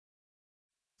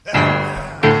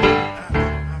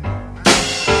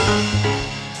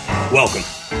Welcome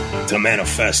to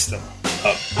Manifesto,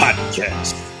 a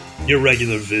podcast, your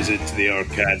regular visit to the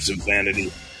archives of vanity,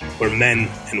 where men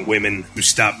and women who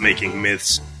stopped making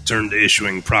myths turn to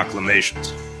issuing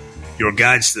proclamations. Your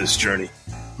guides to this journey,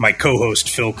 my co-host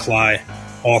Phil Cly,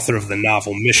 author of the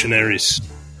novel Missionaries,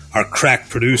 our crack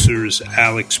producers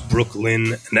Alex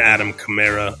Brooklyn and Adam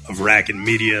Camara of Racket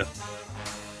Media,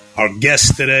 our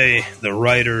guest today, the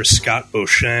writer Scott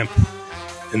Beauchamp,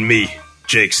 and me,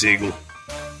 Jake Siegel.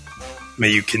 May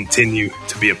you continue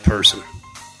to be a person.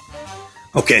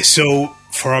 Okay, so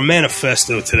for our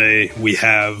manifesto today, we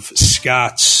have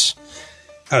Scott's,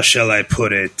 how shall I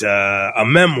put it, a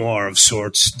memoir of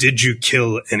sorts, Did You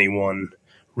Kill Anyone?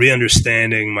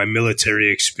 Re-understanding my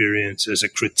military experience as a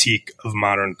critique of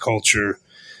modern culture.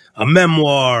 A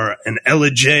memoir, an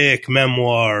elegiac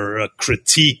memoir, a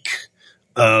critique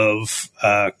of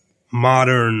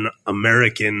modern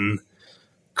American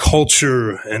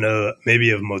culture and maybe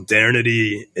of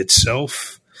modernity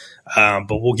itself. But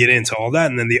we'll get into all that.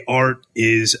 And then the art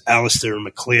is Alistair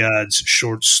MacLeod's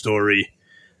short story,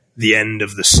 The End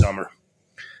of the Summer.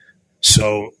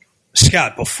 So,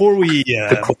 Scott, before we...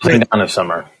 the closing down of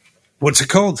summer. What's it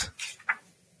called?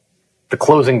 The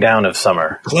Closing Down of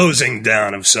Summer. Closing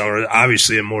Down of Summer.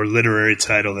 Obviously a more literary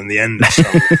title than The End of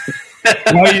Summer.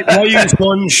 Why use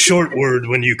one short word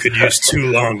when you could use two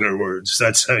longer words?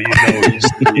 That's how you know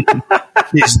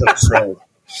he's the pro.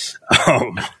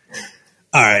 All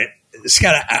right.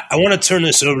 Scott, I want to turn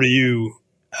this over to you,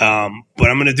 but I'm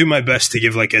going to do my best to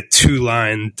give like a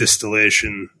two-line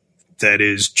distillation that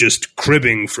is just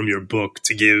cribbing from your book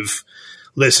to give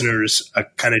listeners a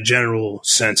kind of general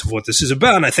sense of what this is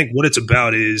about. And I think what it's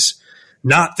about is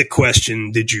not the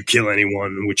question, did you kill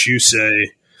anyone, which you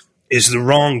say is the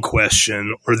wrong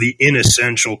question or the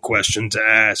inessential question to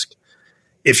ask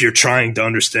if you're trying to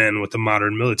understand what the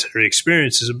modern military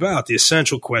experience is about. The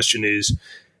essential question is,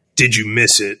 did you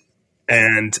miss it?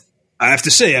 And I have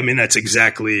to say, I mean, that's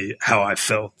exactly how I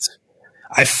felt.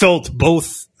 I felt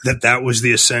both that was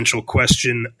the essential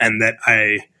question and that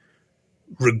I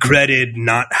regretted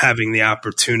not having the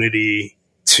opportunity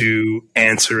to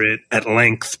answer it at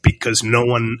length because no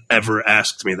one ever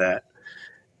asked me that.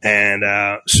 And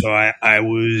so I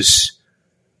was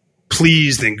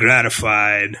pleased and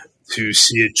gratified to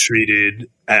see it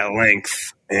treated at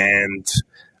length and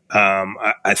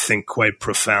I think quite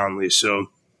profoundly. So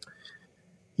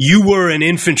you were an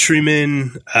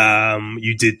infantryman.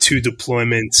 You did 2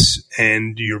 deployments,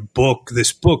 and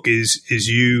this book is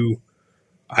you,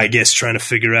 I guess, trying to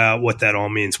figure out what that all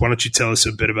means. Why don't you tell us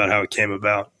a bit about how it came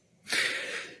about?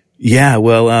 Yeah,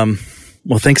 well,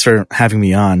 thanks for having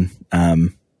me on.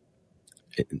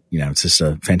 It's just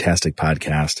a fantastic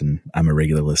podcast, and I'm a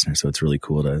regular listener, so it's really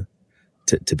cool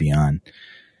to be on.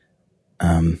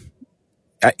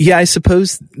 I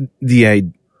suppose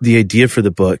the idea for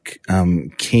the book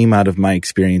came out of my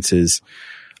experiences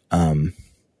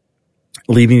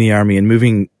leaving the Army and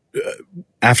moving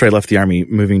after I left the Army,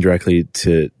 moving directly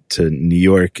to New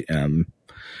York,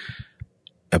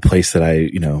 a place that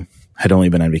I had only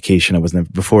been on vacation. I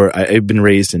wasn't before. I'd been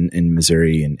raised in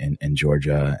Missouri and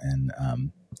Georgia,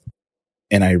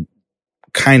 and I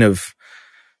kind of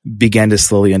began to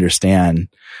slowly understand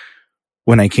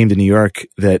when I came to New York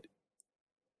that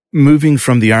moving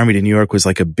from the Army to New York was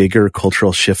like a bigger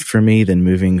cultural shift for me than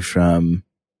moving from,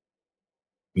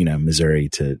 Missouri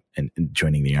and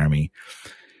joining the Army.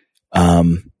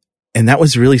 And that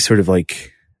was really sort of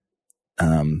like,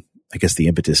 I guess the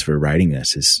impetus for writing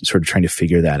this is sort of trying to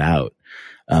figure that out.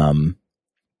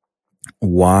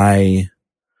 Why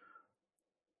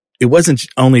it wasn't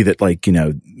only that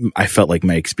I felt like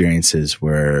my experiences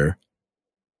were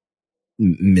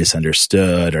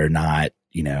misunderstood or not,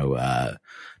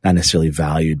 not necessarily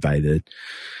valued by the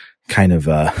kind of,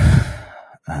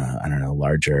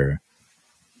 larger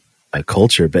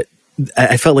culture, but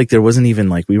I felt like there wasn't even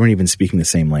we weren't even speaking the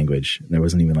same language. There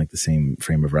wasn't even the same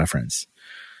frame of reference,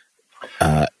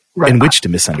 in which to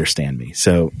misunderstand me.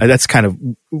 So that's kind of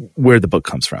where the book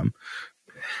comes from.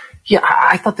 Yeah.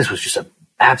 I thought this was just an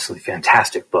absolutely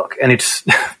fantastic book, and it's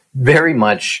very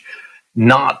much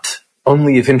not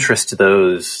only of interest to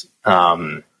those,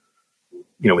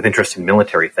 with interest in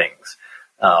military things.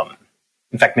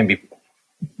 In fact, maybe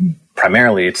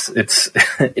primarily it's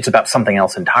about something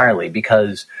else entirely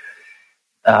because,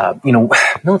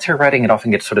 military writing, it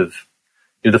often gets sort of,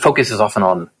 the focus is often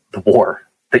on the war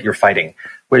that you're fighting,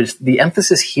 whereas the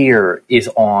emphasis here is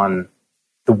on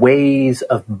the ways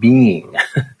of being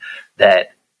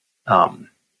that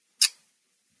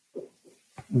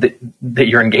that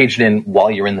you're engaged in while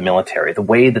you're in the military, the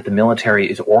way that the military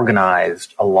is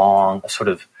organized along a sort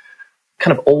of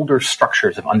kind of older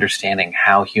structures of understanding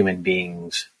how human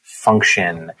beings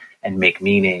function and make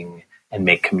meaning and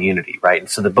make community, right? And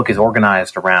so the book is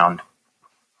organized around,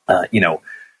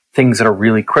 things that are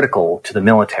really critical to the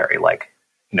military, like,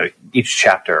 each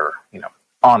chapter,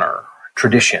 honor,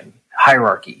 tradition,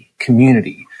 hierarchy,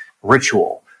 community,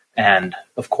 ritual, and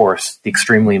of course, the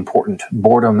extremely important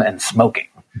boredom and smoking,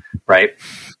 right?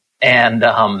 And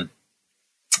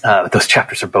those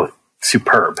chapters are both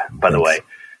superb, by the way.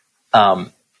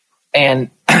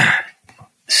 And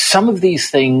some of these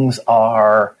things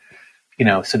are,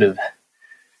 sort of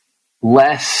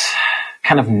less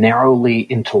kind of narrowly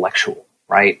intellectual,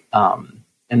 right?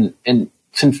 And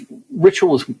since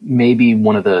ritual is maybe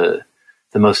one of the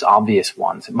most obvious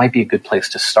ones, it might be a good place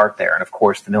to start there. And of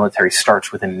course, the military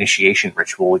starts with an initiation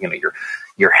ritual.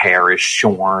 Your hair is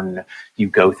shorn, you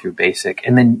go through basic,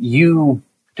 and then you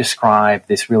describe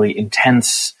this really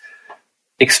intense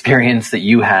experience that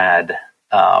you had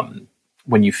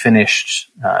when you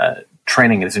finished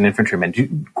training as an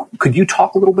infantryman. Could you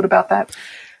talk a little bit about that?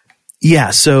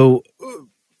 Yeah. So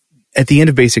at the end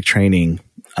of basic training,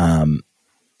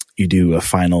 you do a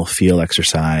final field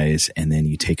exercise, and then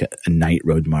you take a night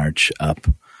road march up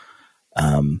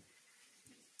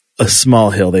a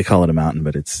small hill. They call it a mountain,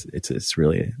 but it's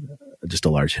really just a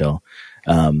large hill.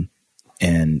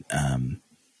 And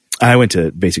I went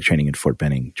to basic training in Fort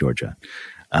Benning, Georgia.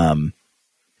 And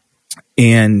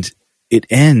it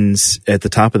ends at the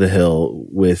top of the hill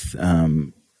with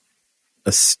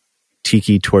a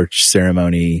tiki torch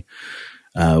ceremony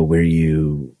where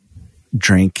you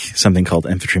drink something called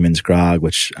infantryman's grog,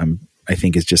 which I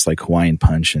think is just like Hawaiian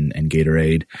punch and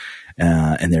Gatorade.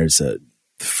 And there's the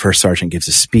first sergeant gives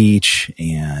a speech,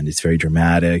 and it's very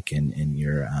dramatic, and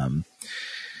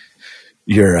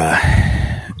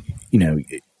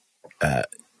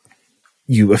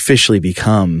you officially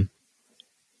become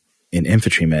an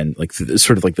infantryman, like through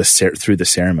the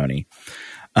ceremony.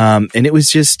 And it was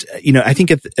just, I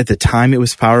think at the time it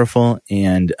was powerful,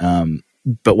 and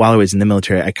but while I was in the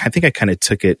military, I think I kind of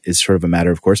took it as sort of a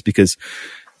matter of course, because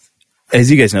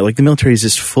as you guys know, like the military is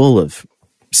just full of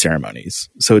ceremonies.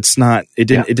 So it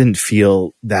didn't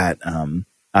feel that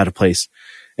out of place.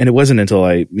 And it wasn't until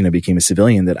I, became a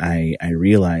civilian that I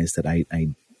realized that I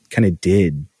kind of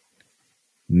did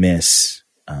miss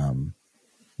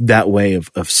that way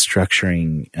of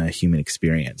structuring a human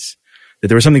experience. That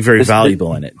there was something very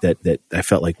valuable in it that I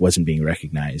felt like wasn't being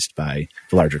recognized by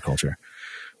the larger culture.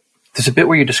 There's a bit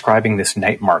where you're describing this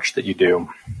night march that you do.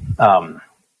 And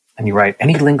you write,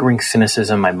 any lingering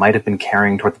cynicism I might have been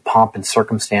carrying toward the pomp and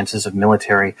circumstances of the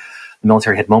military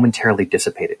had momentarily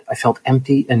dissipated. I felt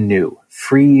empty and new,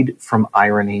 freed from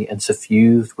irony and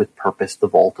suffused with purpose. The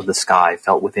vault of the sky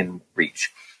felt within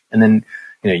reach. And then,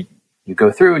 you go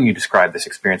through and you describe this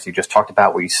experience you just talked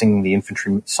about, where you sing the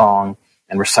infantry song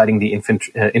and reciting the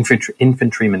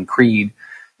infantryman creed.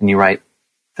 And you write,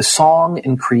 the song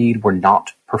and creed were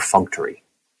not perfunctory.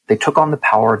 They took on the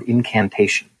power of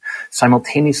incantation,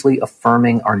 simultaneously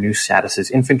affirming our new status as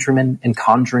infantrymen and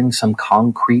conjuring some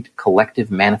concrete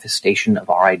collective manifestation of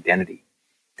our identity.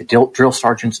 The drill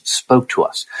sergeants spoke to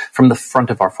us from the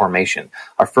front of our formation.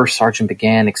 Our first sergeant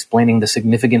began explaining the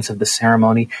significance of the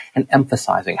ceremony and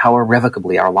emphasizing how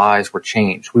irrevocably our lives were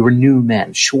changed. We were new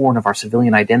men, shorn of our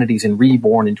civilian identities and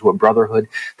reborn into a brotherhood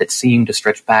that seemed to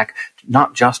stretch back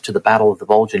not just to the Battle of the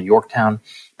Bulge in Yorktown,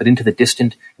 but into the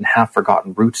distant and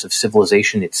half-forgotten roots of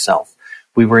civilization itself.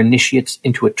 We were initiates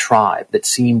into a tribe that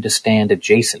seemed to stand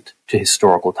adjacent to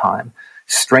historical time,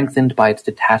 strengthened by its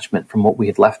detachment from what we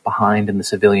had left behind in the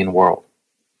civilian world.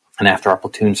 And after our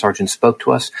platoon sergeant spoke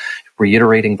to us,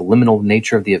 reiterating the liminal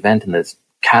nature of the event and the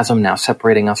chasm now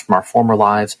separating us from our former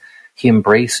lives, he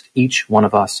embraced each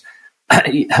of us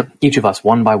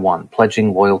one by one,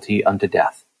 pledging loyalty unto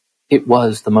death. It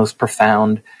was the most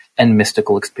profound and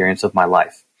mystical experience of my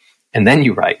life. And then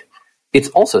you write, it's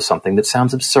also something that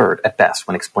sounds absurd at best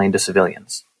when explained to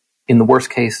civilians. In the worst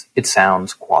case, it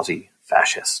sounds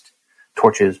quasi-fascist.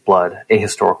 Torches, blood,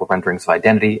 ahistorical renderings of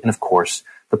identity, and of course,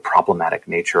 the problematic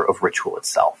nature of ritual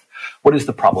itself. What is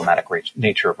the problematic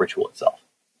nature of ritual itself?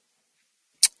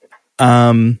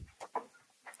 I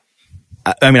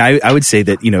would say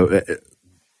that,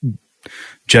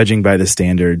 judging by the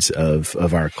standards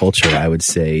of our culture, I would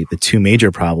say the two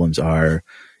major problems are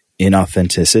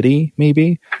inauthenticity,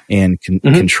 maybe, and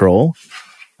control.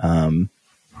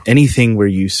 Anything where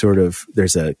you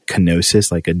there's a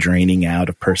kenosis, like a draining out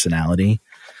of personality.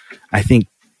 I think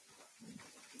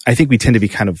we tend to be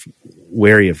kind of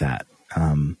wary of that.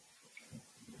 By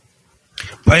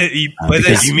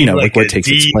that you mean like what takes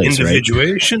its place, right?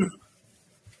 Individuation?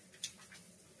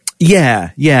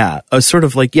 Yeah. A sort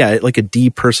of like a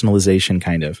depersonalization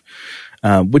kind of,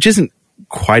 which isn't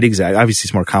quite exact. Obviously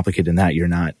it's more complicated than that. You're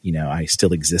not, I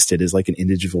still existed as like an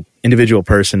individual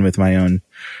person with my own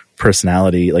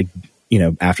personality, like,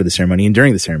 after the ceremony and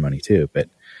during the ceremony too.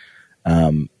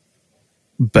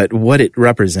 But what it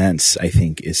represents, I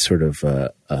think, is sort of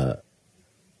a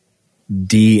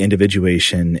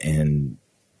de-individuation and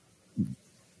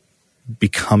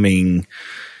becoming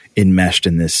enmeshed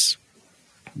in this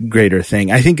greater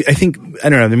thing. I think I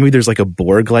don't know, maybe there's like a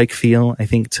Borg-like feel, I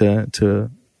think,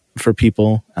 for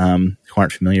people who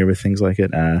aren't familiar with things like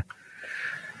it.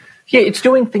 It's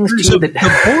doing things to you that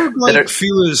the Borg-like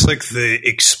feel is like the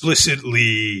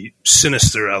explicitly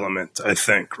sinister element, I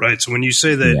think, right? So when you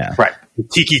say that the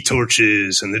tiki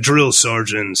torches and the drill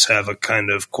sergeants have a kind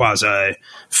of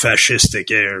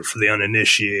quasi-fascistic air for the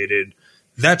uninitiated,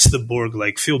 that's the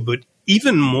Borg-like feel. But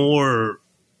even more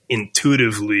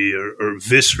intuitively or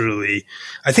viscerally,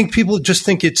 I think people just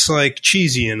think it's like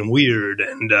cheesy and weird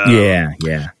and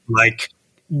like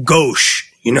gauche.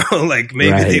 Like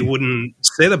maybe they wouldn't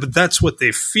say that, but that's what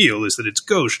they feel, is that it's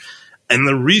gauche. And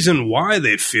the reason why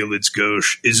they feel it's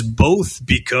gauche is both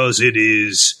because it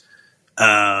is,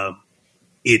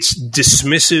 it's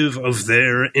dismissive of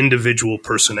their individual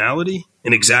personality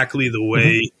in exactly the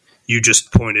way you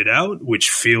just pointed out,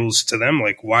 which feels to them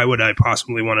like, why would I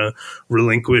possibly want to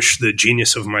relinquish the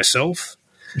genius of myself?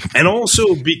 And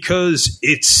also because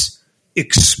it's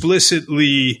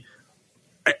explicitly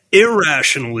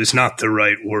irrational is not the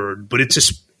right word, but it's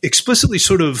just explicitly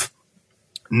sort of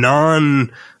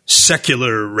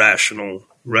non-secular rational,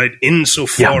 right?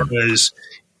 Insofar as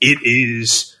it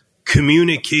is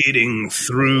communicating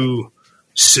through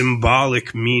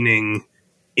symbolic meaning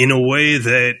in a way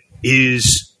that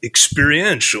is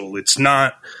experiential. It's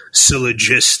not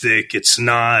syllogistic. It's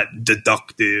not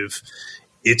deductive.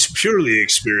 It's purely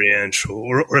experiential,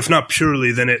 or if not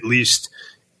purely, then at least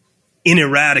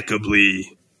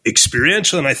ineradicably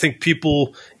experiential. And I think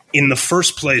people in the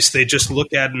first place, they just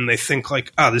look at it and they think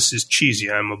like, this is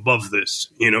cheesy. I'm above this,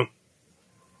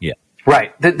 Yeah.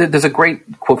 Right. There's a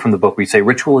great quote from the book where you say,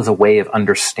 ritual is a way of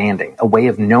understanding, a way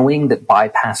of knowing that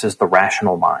bypasses the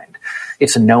rational mind.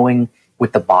 It's a knowing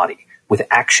with the body, with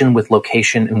action, with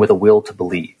location, and with a will to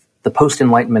believe. The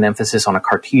post-Enlightenment emphasis on a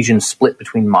Cartesian split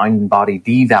between mind and body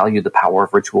devalued the power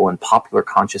of ritual in popular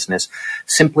consciousness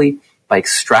simply by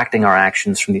extracting our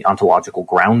actions from the ontological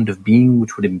ground of being,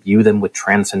 which would imbue them with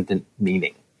transcendent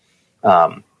meaning.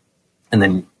 And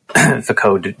then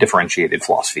Foucault differentiated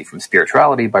philosophy from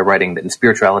spirituality by writing that in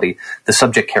spirituality, the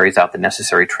subject carries out the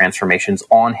necessary transformations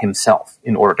on himself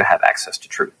in order to have access to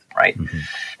truth, right?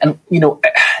 And,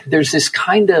 there's this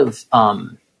kind of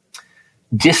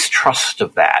distrust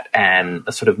of that and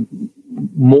a sort of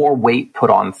more weight put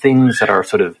on things that are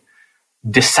sort of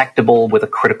dissectable with a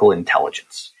critical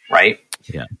intelligence. Right.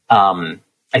 Yeah.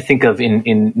 I think of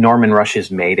in Norman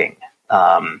Rush's Mating,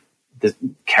 the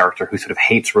character who sort of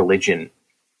hates religion,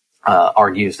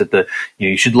 argues that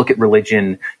you should look at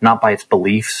religion not by its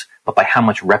beliefs, but by how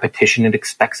much repetition it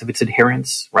expects of its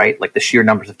adherents. Right. Like the sheer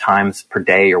numbers of times per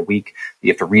day or week that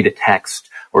you have to read a text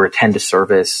or attend a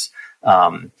service.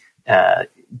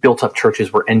 Built up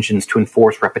churches were engines to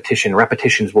enforce repetition.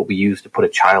 Repetition is what we use to put a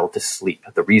child to sleep.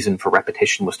 The reason for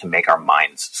repetition was to make our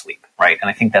minds sleep, right? And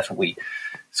I think that's what we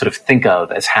sort of think of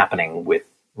as happening with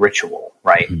ritual,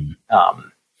 right?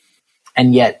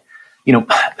 And yet,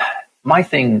 my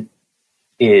thing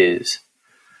is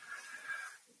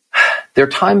there are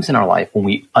times in our life when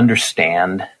we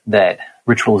understand that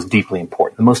ritual is deeply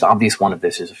important. The most obvious one of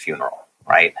this is a funeral,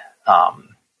 right?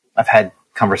 I've had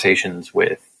conversations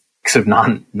with sort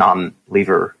of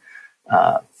non-believer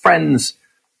friends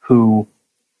who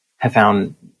have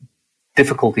found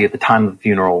difficulty at the time of the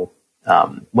funeral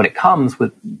when it comes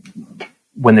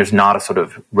when there's not a sort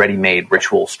of ready-made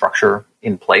ritual structure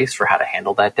in place for how to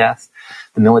handle that death.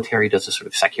 The military does a sort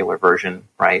of secular version,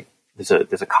 right? There's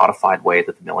a codified way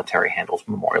that the military handles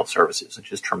memorial services,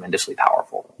 which is tremendously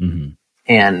powerful.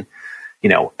 And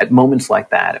at moments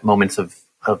like that, at moments of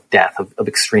death, of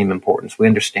extreme importance, we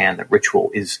understand that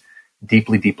ritual is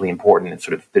deeply, deeply important, and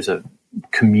sort of there's a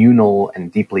communal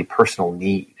and deeply personal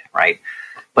need, right?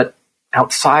 But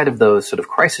outside of those sort of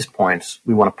crisis points,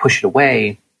 we want to push it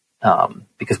away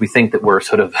because we think that we're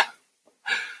sort of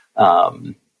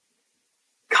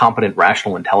competent,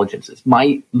 rational intelligences.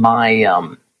 My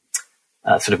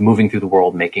sort of moving through the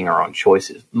world, making our own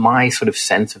choices. My sort of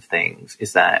sense of things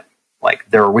is that like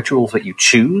there are rituals that you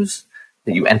choose,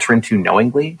 that you enter into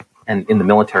knowingly, and in the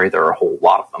military there are a whole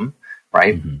lot of them,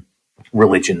 right?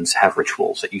 Religions have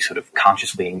rituals that you sort of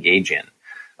consciously engage in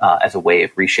as a way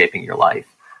of reshaping your life.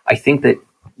 I think that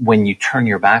when you turn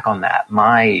your back on that,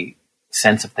 my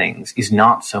sense of things is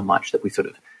not so much that we sort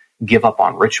of give up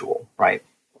on ritual, right?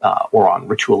 Or on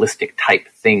ritualistic type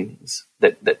things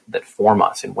that form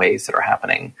us in ways that are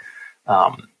happening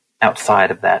outside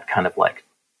of that kind of like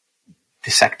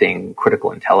dissecting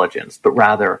critical intelligence, but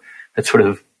rather that sort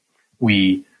of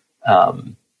we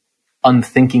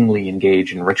unthinkingly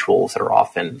engage in rituals that are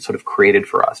often sort of created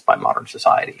for us by modern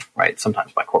society, right?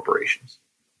 Sometimes by corporations.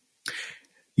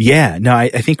 Yeah, no, I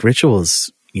think ritual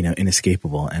is,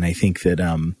 inescapable. And I think that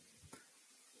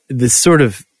this sort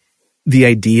of the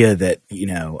idea that,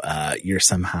 you're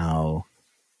somehow,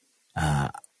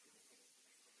 I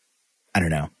don't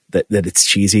know, that it's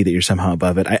cheesy, that you're somehow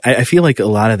above it. I feel like a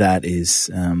lot of that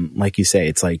is, like you say,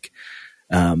 it's like,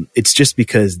 it's just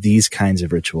because these kinds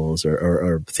of rituals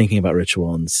or thinking about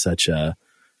ritual in such a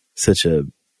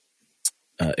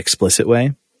explicit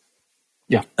way.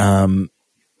 Yeah.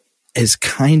 is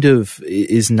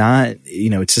not,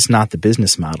 it's just not the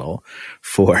business model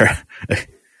for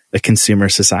a consumer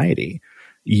society.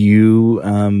 You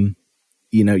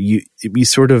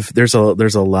sort of, there's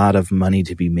a lot of money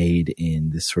to be made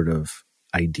in this sort of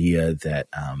idea that,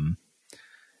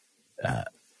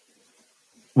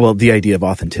 the idea of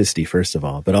authenticity, first of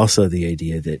all, but also the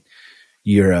idea that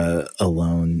you're a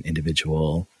lone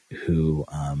individual who,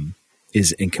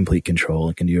 is in complete control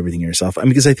and can do everything yourself. I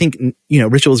mean, because I think,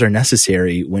 rituals are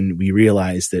necessary when we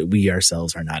realize that we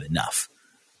ourselves are not enough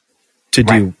to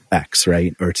do X,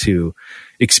 right? Or to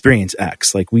experience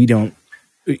X. Like we don't,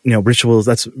 rituals,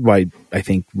 that's why I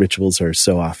think rituals are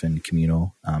so often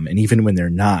communal. And even when they're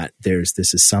not, there's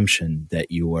this assumption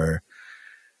that you are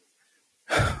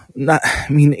not,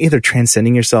 either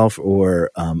transcending yourself or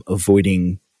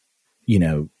avoiding,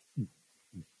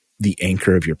 the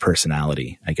anchor of your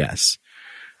personality, I guess.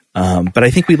 But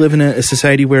I think we live in a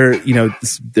society where,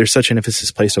 there's such an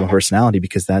emphasis placed on personality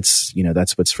because that's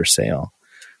what's for sale.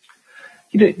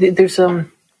 There's,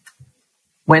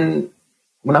 when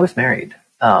I was married,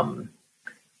 I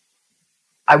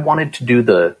wanted to do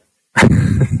the,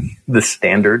 the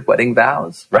standard wedding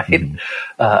vows, right? Mm-hmm.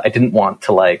 I didn't want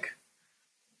to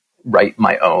write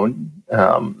my own,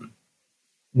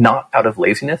 not out of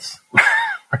laziness,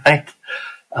 right?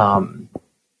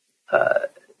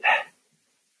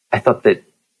 I thought that,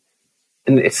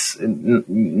 and it's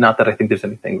not that I think there's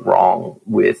anything wrong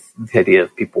with the idea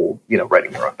of people,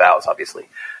 writing their own vows, obviously.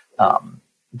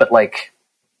 But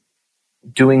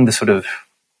doing the sort of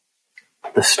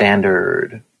the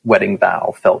standard wedding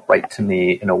vow felt right to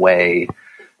me in a way,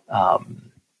 that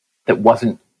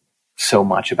wasn't so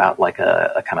much about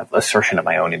a kind of assertion of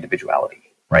my own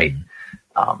individuality, right?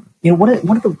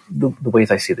 One of the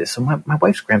ways I see this, so my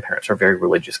wife's grandparents are very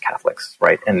religious Catholics,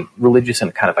 right? And religious in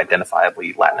a kind of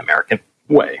identifiably Latin American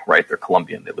way, right? They're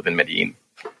Colombian. They live in Medellin.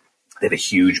 They have a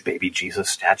huge baby Jesus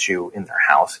statue in their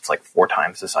house. It's 4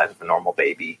 times the size of a normal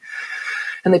baby.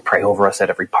 And they pray over us at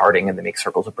every parting, and they make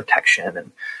circles of protection.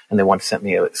 And they once sent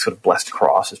me a sort of blessed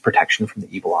cross as protection from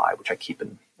the evil eye, which I keep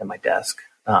in my desk.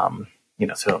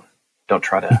 So don't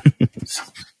try to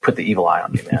put the evil eye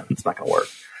on me, man. It's not going to work.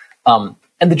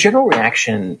 And the general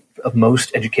reaction of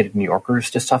most educated New Yorkers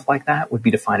to stuff like that would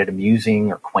be to find it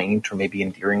amusing or quaint or maybe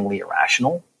endearingly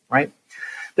irrational, right?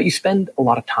 But you spend a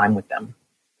lot of time with them.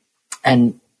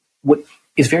 And what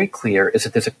is very clear is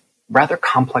that there's a rather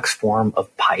complex form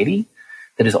of piety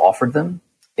that is offered them,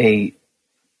 a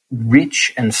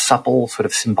rich and supple sort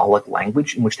of symbolic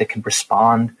language in which they can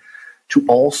respond to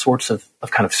all sorts of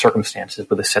kind of circumstances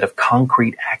with a set of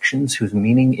concrete actions whose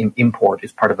meaning and import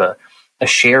is part of a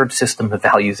shared system of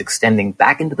values extending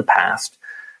back into the past,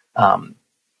 but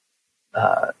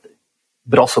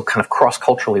also kind of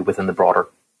cross-culturally within the broader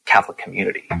Catholic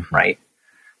community, right?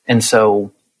 And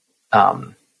so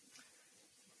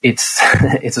it's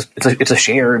a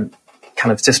shared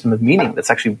kind of system of meaning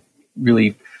that's actually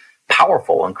really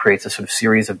powerful and creates a sort of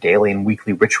series of daily and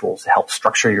weekly rituals to help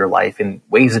structure your life in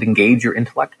ways that engage your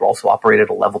intellect, but also operate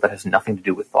at a level that has nothing to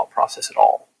do with thought process at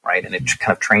all, right? And it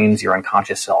kind of trains your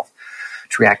unconscious self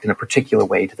to react in a particular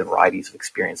way to the varieties of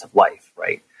experience of life,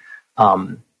 right?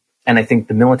 And I think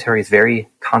the military is very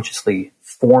consciously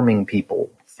forming people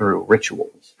through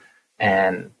rituals.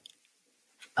 And,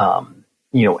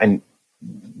 and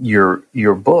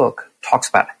your book talks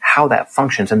about how that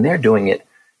functions, and they're doing it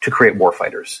to create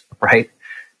warfighters, right?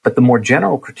 But the more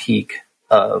general critique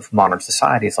of modern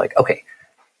society is okay,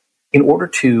 in order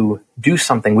to do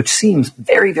something which seems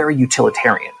very, very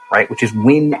utilitarian, right, which is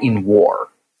win in war,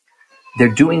 they're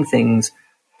doing things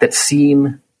that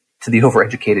seem to the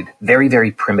overeducated very,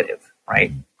 very primitive,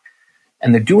 right?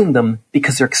 And they're doing them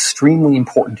because they're extremely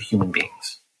important to human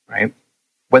beings, right?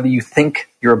 Whether you think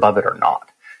you're above it or not.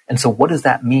 And so what does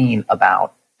that mean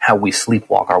about how we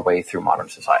sleepwalk our way through modern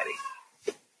society?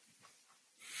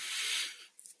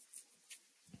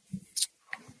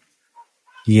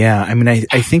 Yeah, I mean,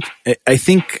 I think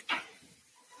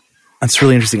that's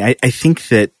really interesting. I think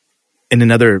that in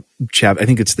another chapter, I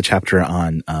think it's the chapter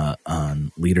on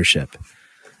leadership.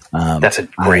 That's a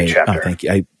great chapter. Oh, thank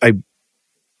you. I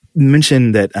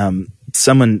mentioned that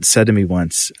someone said to me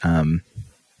once, "You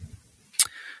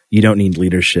don't need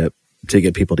leadership to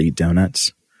get people to eat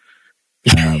donuts."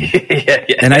 Yeah.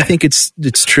 And I think it's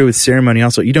true with ceremony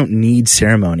also. You don't need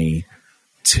ceremony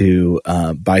to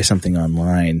buy something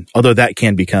online, although that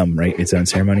can become its own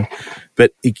ceremony.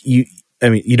 But you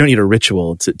don't need a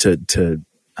ritual to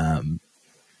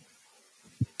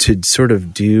sort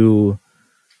of do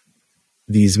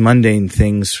these mundane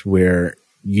things where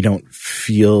you don't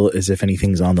feel as if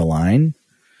anything's on the line.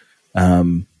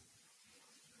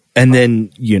 And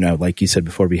then, like you said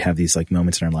before, we have these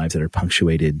moments in our lives that are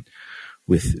punctuated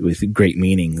with great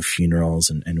meaning, funerals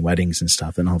and weddings and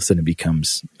stuff. And all of a sudden it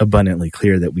becomes abundantly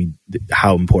clear that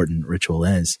how important ritual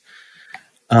is.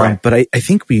 Right. But I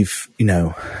think we've,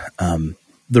 the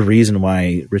reason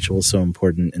why ritual is so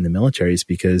important in the military is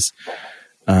because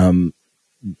the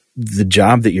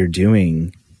job that you're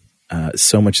doing,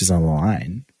 so much is on the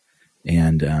line,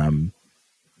 and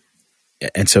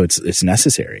so it's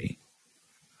necessary.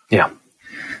 Yeah.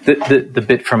 The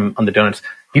bit on the donuts,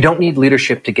 you don't need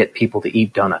leadership to get people to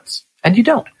eat donuts. And you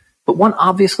don't. But one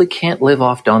obviously can't live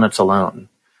off donuts alone.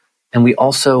 And we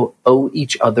also owe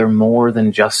each other more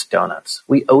than just donuts.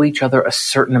 We owe each other a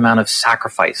certain amount of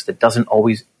sacrifice that doesn't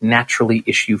always naturally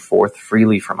issue forth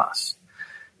freely from us.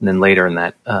 And then later in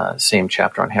that same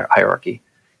chapter on hierarchy,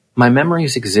 my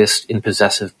memories exist in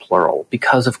possessive plural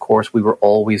because, of course, we were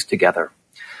always together,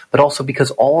 but also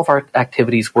because all of our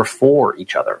activities were for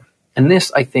each other. And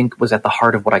this, I think, was at the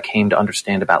heart of what I came to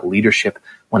understand about leadership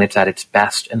when it's at its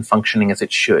best and functioning as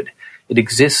it should. It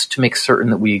exists to make certain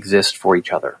that we exist for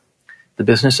each other. The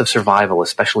business of survival,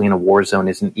 especially in a war zone,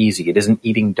 isn't easy. It isn't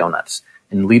eating donuts.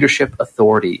 And leadership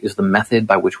authority is the method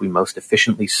by which we most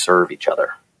efficiently serve each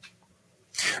other.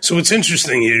 So what's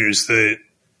interesting here is that,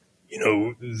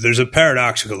 there's a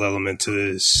paradoxical element to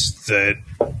this that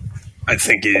I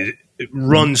think it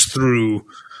runs through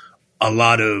a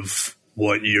lot of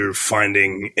what you're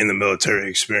finding in the military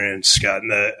experience, Scott.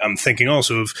 And I'm thinking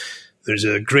also of, there's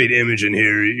a great image in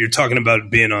here. You're talking about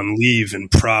being on leave in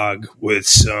Prague with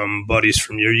some buddies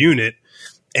from your unit,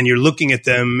 and you're looking at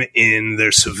them in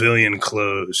their civilian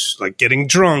clothes, like getting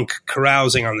drunk,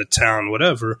 carousing on the town,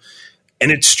 whatever.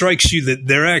 And it strikes you that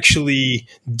they're actually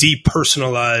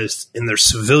depersonalized in their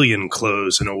civilian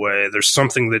clothes in a way. There's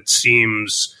something that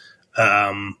seems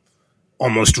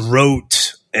almost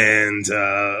rote and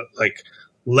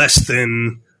less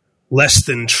than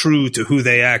true to who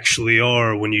they actually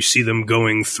are when you see them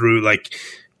going through,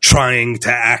 trying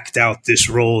to act out this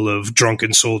role of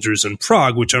drunken soldiers in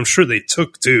Prague, which I'm sure they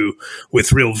took to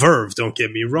with real verve, don't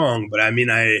get me wrong. But I mean,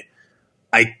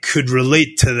 I could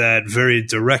relate to that very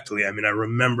directly. I mean, I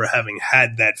remember having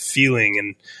had that feeling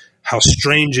and how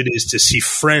strange it is to see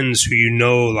friends who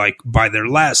by their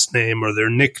last name or their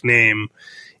nickname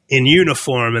in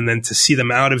uniform, and then to see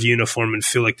them out of uniform and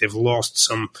feel like they've lost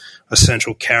some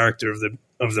essential character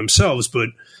of themselves. But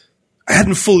I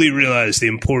hadn't fully realized the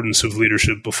importance of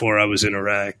leadership before I was in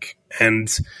Iraq. And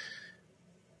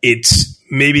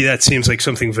maybe that seems like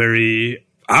something very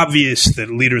obvious, that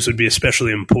leaders would be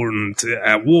especially important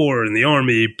at war in the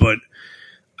army, but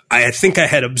I think I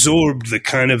had absorbed the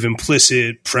kind of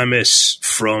implicit premise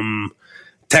from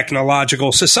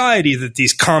technological society that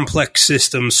these complex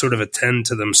systems sort of attend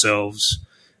to themselves,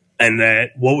 and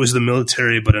that what was the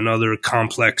military but another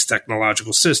complex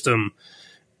technological system.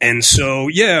 And so,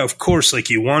 yeah, of course,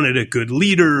 you wanted a good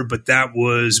leader, but that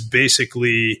was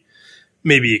basically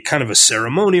maybe kind of a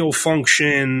ceremonial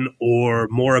function or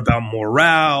more about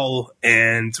morale,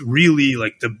 and really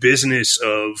the business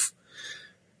of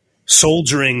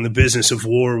soldiering, the business of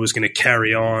war was going to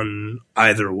carry on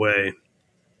either way.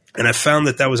 And I found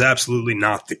that was absolutely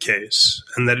not the case,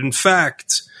 and that in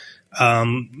fact,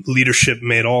 leadership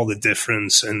made all the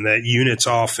difference, and that units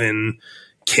often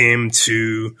came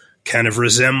to kind of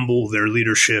resemble their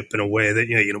leadership in a way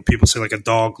that, people say a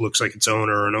dog looks like its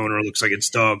owner or an owner looks like its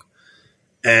dog.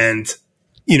 And,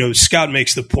 Scott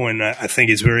makes the point, I think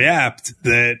is very apt,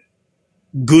 that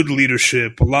good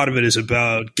leadership, a lot of it is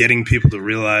about getting people to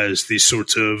realize these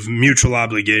sorts of mutual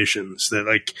obligations,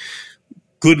 that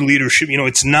good leadership,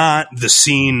 it's not the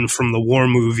scene from the war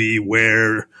movie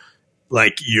where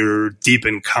you're deep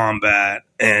in combat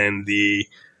and the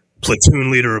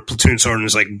platoon leader or platoon sergeant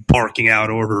is like barking out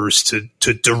orders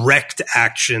to direct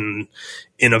action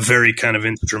in a very kind of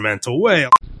instrumental way.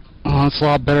 Oh, it's a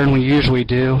lot better than we usually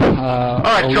do. All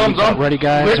right, chums up. Ready,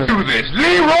 guys? Let's do this.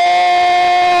 Leroy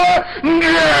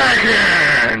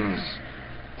Jenkins!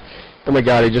 Oh my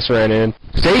god, he just ran in.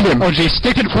 Save him! Oh, geez,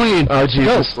 stick to the plane! Oh,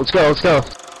 Jesus. Let's go.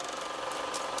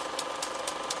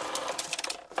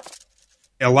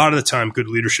 A lot of the time, good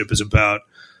leadership is about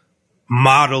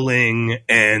modeling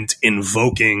and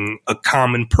invoking a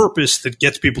common purpose that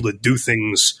gets people to do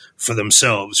things for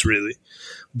themselves, really.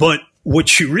 But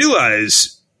what you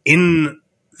realize in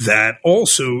that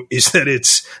also is that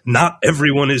it's not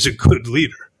everyone is a good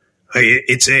leader.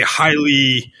 It's a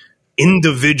highly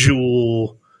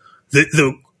individual,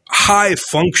 the high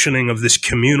functioning of this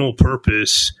communal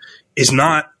purpose is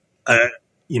not,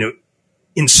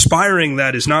 inspiring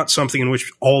that is not something in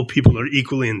which all people are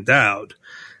equally endowed.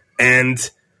 And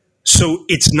so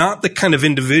it's not the kind of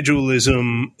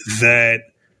individualism that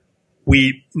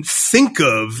we think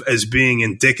of as being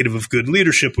indicative of good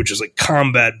leadership, which is like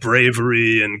combat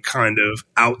bravery and kind of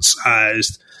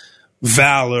outsized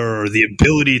valor, or the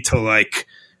ability to like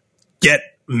get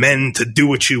men to do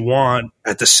what you want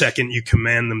at the second you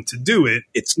command them to do it.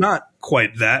 It's not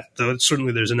quite that, though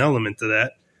certainly there's an element to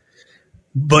that.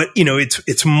 But,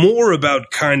 it's more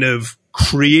about kind of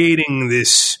creating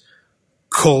this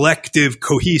collective,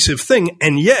 cohesive thing.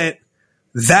 And yet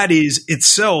that is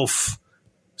itself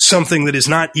something that is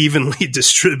not evenly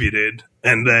distributed,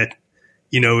 and that,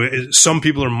 some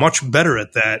people are much better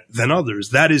at that than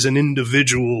others. That is an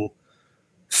individual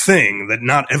thing that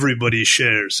not everybody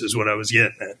shares, is what I was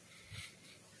getting at.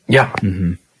 Yeah.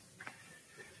 Mm-hmm.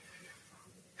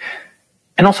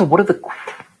 And also, what are the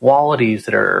qualities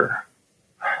that are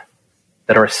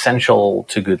essential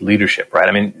to good leadership, right?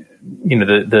 I mean,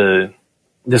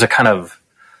 there's a kind of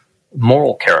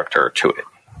moral character to it,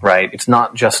 right? It's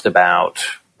not just about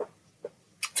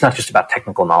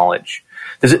technical knowledge.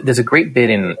 There's a great bit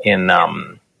in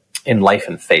Life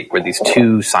and Fate where these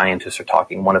two scientists are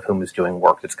talking, one of whom is doing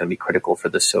work that's going to be critical for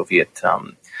the Soviet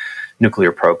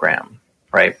nuclear program,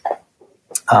 right?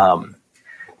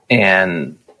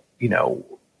 And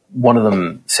one of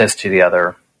them says to the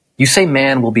other, "You say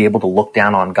man will be able to look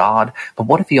down on God, but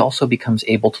what if he also becomes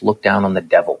able to look down on the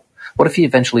devil? What if he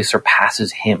eventually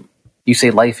surpasses him? You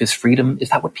say life is freedom. Is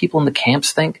that what people in the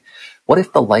camps think? What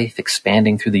if the life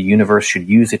expanding through the universe should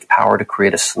use its power to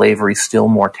create a slavery still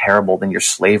more terrible than your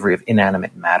slavery of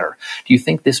inanimate matter? Do you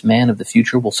think this man of the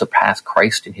future will surpass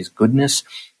Christ in his goodness?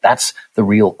 That's the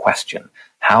real question.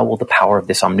 How will the power of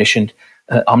this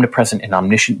omnipresent and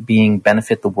omniscient being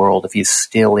benefit the world if he is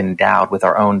still endowed with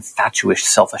our own fatuous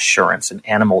self-assurance and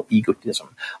animal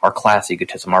egotism, our class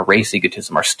egotism, our race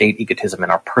egotism, our state egotism,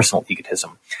 and our personal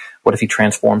egotism? What if he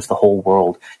transforms the whole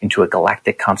world into a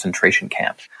galactic concentration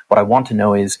camp? What I want to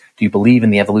know is, do you believe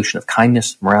in the evolution of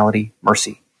kindness, morality,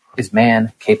 mercy? Is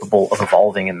man capable of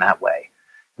evolving in that way?"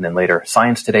 And then later,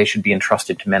 "Science today should be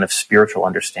entrusted to men of spiritual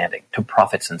understanding, to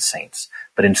prophets and saints.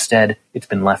 But instead, it's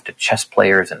been left to chess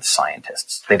players and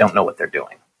scientists. They don't know what they're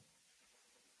doing."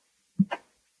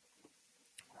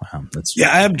 Wow, that's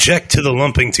I object to the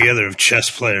lumping together of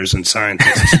chess players and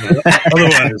scientists.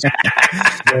 Otherwise,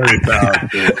 very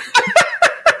powerful.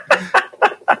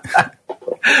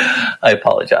 I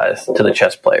apologize to the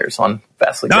chess players on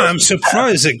Vasily. No, I'm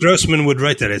surprised that Grossman would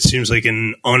write that. It seems like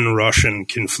an un-Russian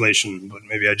conflation, but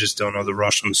maybe I just don't know the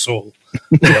Russian soul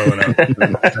well enough.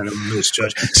 I'm kind of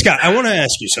misjudged. Scott, I want to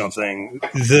ask you something.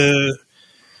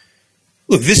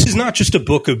 Look, this is not just a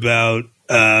book about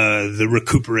the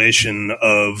recuperation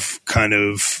of kind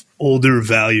of older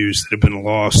values that have been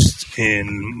lost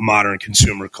in modern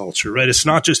consumer culture, right? It's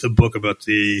not just a book about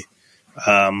the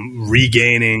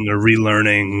regaining or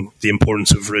relearning the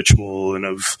importance of ritual and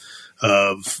of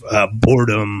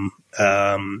boredom,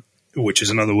 which is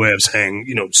another way of saying,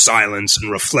 silence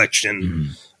and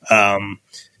reflection,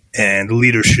 and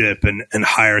leadership and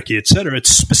hierarchy, et cetera. It's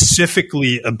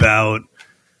specifically about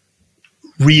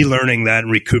relearning that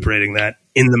and recuperating that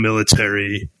in the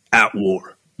military at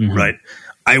war, right?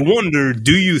 I wonder,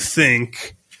 do you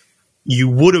think you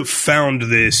would have found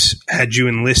this had you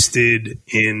enlisted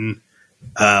in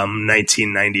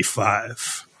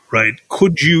 1995, right?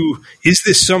 Is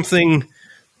this something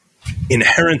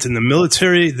inherent in the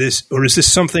military, or is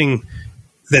this something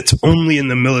that's only in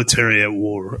the military at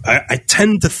war? I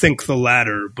tend to think the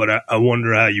latter, but I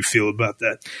wonder how you feel about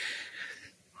that.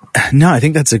 No, I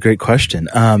think that's a great question.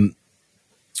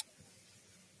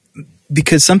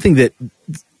 Because something that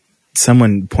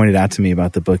someone pointed out to me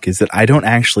about the book is that I don't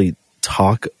actually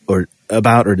talk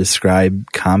about or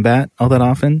describe combat all that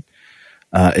often.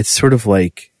 It's sort of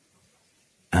like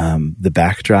the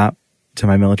backdrop to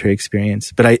my military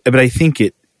experience, but I think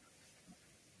it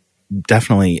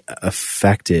definitely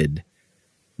affected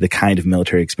the kind of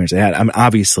military experience I had. I mean,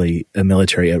 obviously a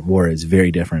military at war is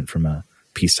very different from a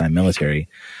peacetime military.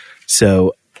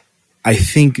 So I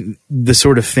think the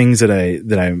sort of things that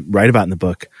I write about in the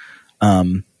book,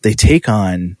 they take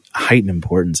on heightened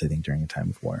importance, I think, during a time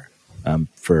of war,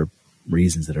 for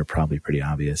reasons that are probably pretty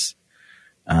obvious.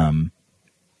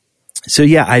 So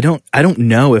yeah, I don't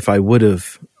know if I would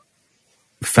have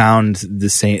found the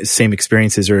same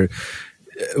experiences, or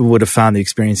would have found the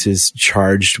experiences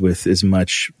charged with as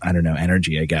much, I don't know,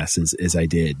 energy, I guess, as I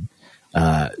did,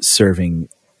 serving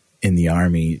in the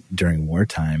Army during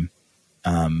wartime.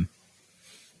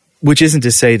 Which isn't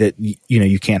to say that,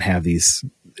 you can't have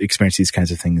experience these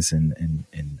kinds of things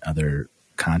in other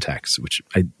contexts, which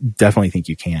I definitely think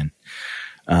you can.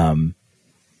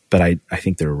 But I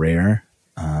think they're rare.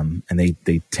 And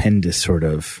they tend to sort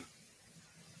of,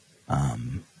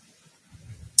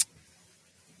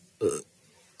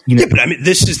 Yeah, but I mean,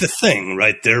 this is the thing,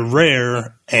 right? They're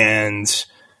rare, and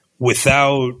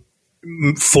without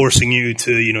forcing you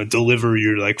to, deliver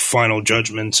your like final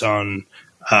judgments on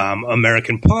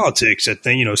American politics, I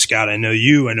think, Scott, I know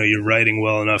you're writing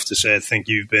well enough to say I think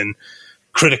you've been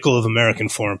critical of American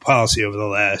foreign policy over the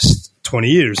last 20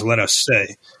 years, let us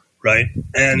say, right?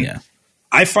 And yeah.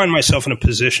 I find myself in a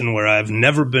position where I've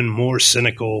never been more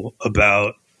cynical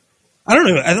about. I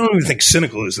don't even think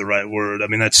cynical is the right word. I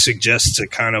mean, that suggests a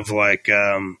kind of like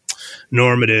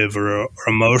normative or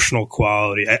emotional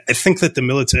quality. I think that the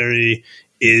military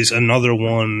is another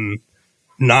one,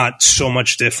 not so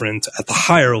much different at the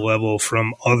higher level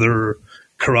from other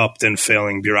corrupt and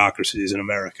failing bureaucracies in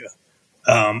America.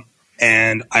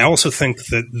 And I also think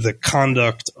that the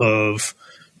conduct of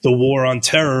the war on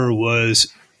terror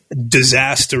was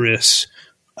disastrous,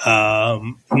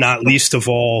 not least of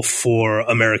all for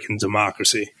American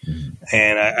democracy.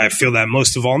 And I feel that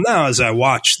most of all now as I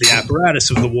watch the apparatus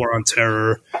of the war on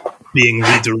terror being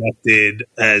redirected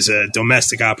as a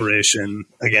domestic operation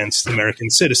against American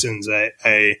citizens.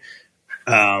 And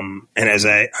as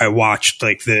I watched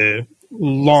like the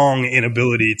long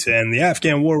inability to end the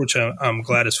Afghan war, which I'm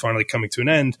glad is finally coming to an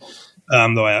end,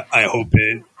 though I hope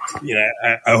it,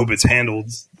 I hope it's handled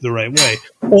the right way.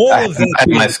 I have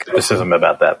my skepticism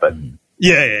about that, but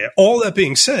yeah. All that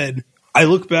being said, I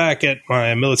look back at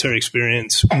my military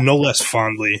experience no less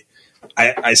fondly.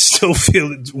 I still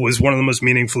feel it was one of the most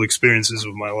meaningful experiences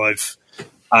of my life.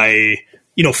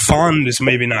 Fond is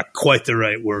maybe not quite the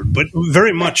right word, but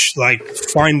very much like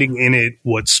finding in it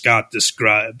what Scott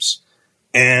describes.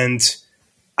 And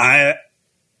I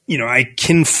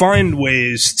can find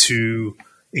ways to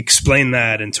explain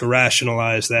that and to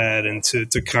rationalize that and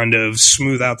to kind of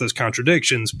smooth out those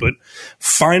contradictions. But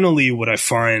finally, what I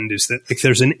find is that like,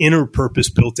 there's an inner purpose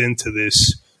built into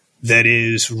this that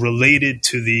is related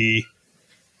to the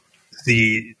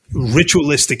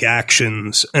ritualistic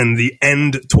actions and the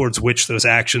end towards which those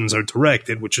actions are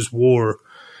directed, which is war,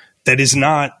 that is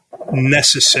not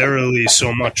necessarily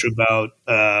so much about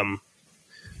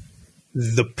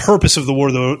the purpose of the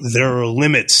war, though there are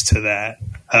limits to that.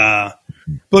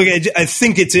 But I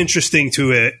think it's interesting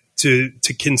to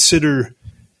consider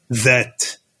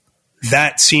that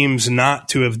seems not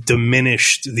to have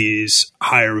diminished these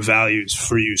higher values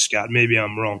for you, Scott. Maybe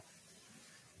I'm wrong.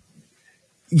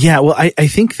 Yeah, well, I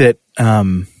think that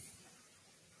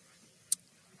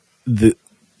the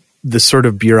sort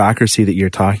of bureaucracy that you're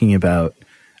talking about,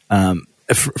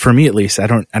 for me at least, I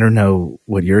don't know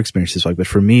what your experience is like, but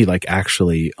for me, like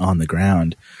actually on the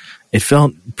ground, it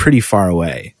felt pretty far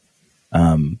away.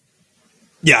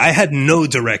 Yeah, I had no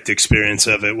direct experience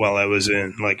of it while I was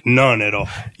in, like none at all.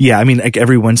 Yeah, I mean, like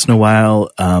every once in a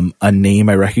while, a name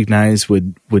I recognize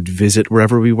would visit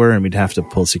wherever we were, and we'd have to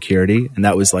pull security, and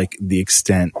that was like the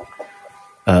extent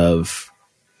of,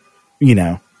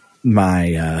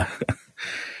 my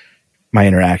my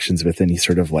interactions with any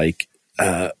sort of like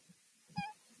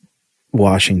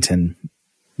Washington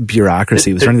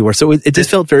bureaucracy was during the war. So it just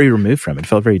felt very removed from it. It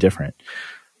felt very different.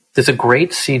 There's a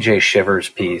great C.J. Shivers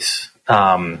piece.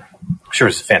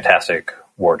 Shivers is a fantastic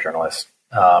war journalist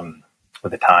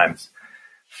with the Times,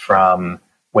 from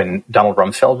when Donald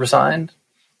Rumsfeld resigned.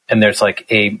 And there's like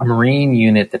a Marine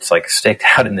unit that's like staked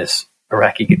out in this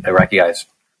Iraqi guy's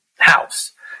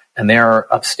house. And they're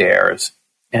upstairs,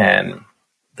 and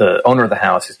the owner of the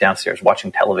house is downstairs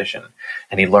watching television.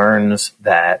 And he learns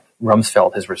that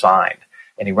Rumsfeld has resigned.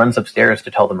 And he runs upstairs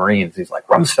to tell the Marines, he's like,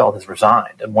 Rumsfeld has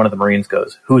resigned. And one of the Marines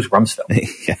goes, who's Rumsfeld?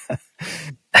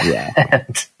 Yeah.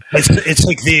 And It's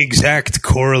like the exact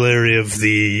corollary of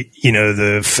the,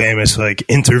 the famous like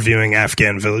interviewing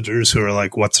Afghan villagers who are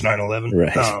like, "What's 9/11?"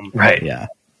 Right. Right. Yeah.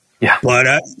 Yeah. But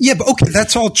okay,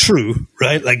 that's all true,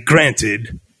 right? Like,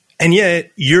 granted, and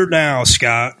yet you're now,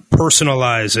 Scott,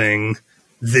 personalizing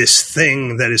this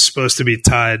thing that is supposed to be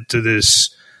tied to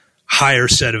this higher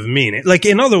set of meaning. Like,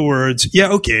 in other words,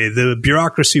 okay, the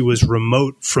bureaucracy was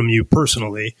remote from you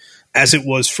personally, as it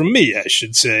was from me, I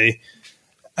should say.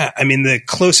 I mean, the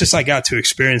closest I got to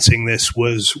experiencing this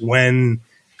was when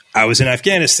I was in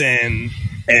Afghanistan,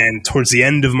 and towards the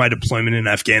end of my deployment in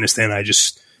Afghanistan, I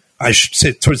should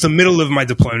say towards the middle of my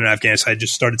deployment in Afghanistan, I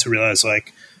just started to realize,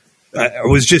 like,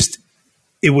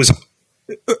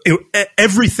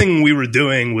 everything we were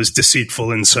doing was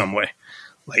deceitful in some way.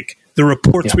 Like, the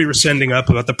reports we were sending up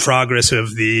about the progress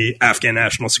of the Afghan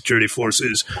National Security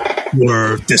Forces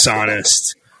were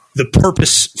dishonest. The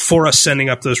purpose for us sending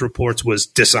up those reports was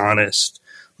dishonest.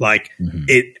 Like,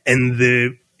 it, and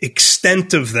the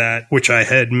extent of that, which I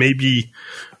had maybe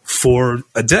for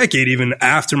a decade, even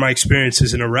after my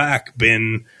experiences in Iraq,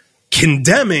 been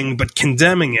condemning, but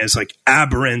condemning as like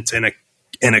aberrant and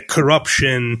a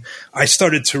corruption, I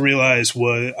started to realize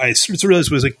was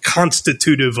a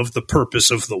constitutive of the purpose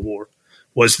of the war.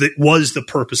 Was the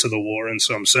purpose of the war in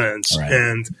some sense. Right.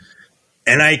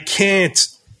 And I can't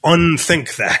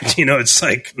unthink that, it's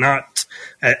like not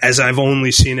as I've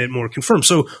only seen it more confirmed.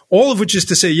 So all of which is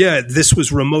to say, this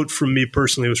was remote from me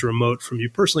personally. It was remote from you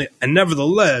personally. And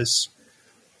nevertheless,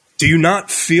 do you not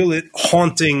feel it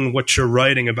haunting what you're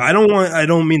writing about? I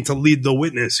don't mean to lead the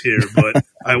witness here, but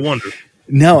I wonder.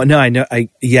 No, I know. I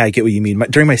get what you mean.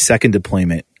 During my second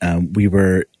deployment, we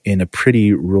were in a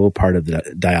pretty rural part of the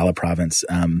Diyala province,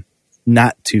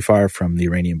 not too far from the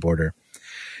Iranian border.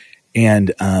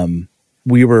 And,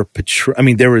 we were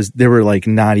there were like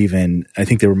not even, I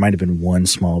think there might have been one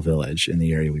small village in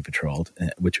the area we patrolled,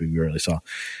 which we rarely saw.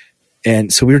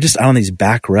 And so we were just out on these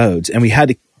back roads, and we had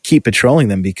to keep patrolling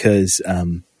them because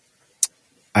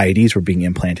IEDs were being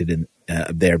implanted in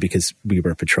there because we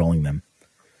were patrolling them.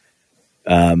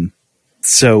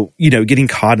 So, getting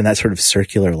caught in that sort of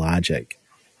circular logic,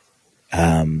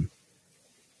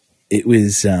 it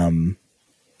was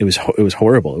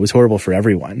horrible. It was horrible for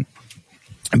everyone.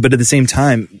 But at the same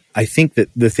time, I think that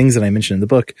the things that I mentioned in the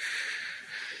book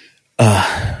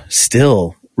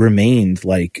still remained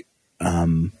like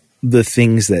the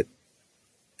things that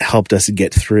helped us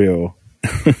get through,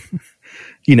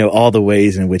 all the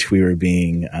ways in which we were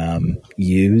being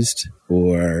used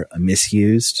or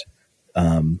misused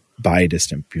by a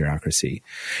distant bureaucracy.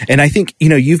 And I think,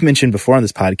 you've mentioned before on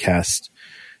this podcast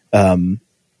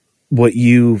what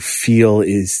you feel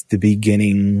is the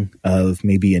beginning of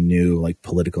maybe a new like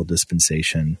political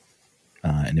dispensation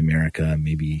in America,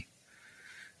 maybe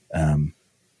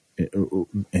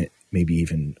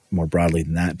even more broadly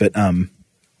than that. But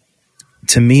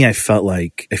to me, I feel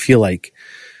like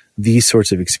these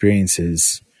sorts of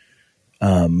experiences,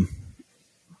 sort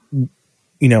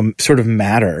of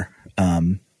matter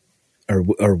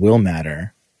or will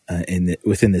matter.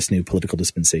 Within this new political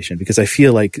dispensation, because I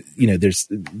feel like,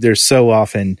 there's so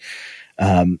often,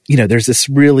 there's this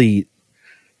really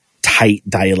tight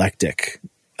dialectic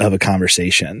of a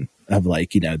conversation of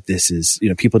like, this is,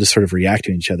 people just sort of react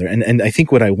to each other. And I think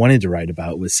what I wanted to write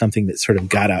about was something that sort of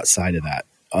got outside of that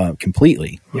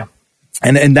completely. Yeah.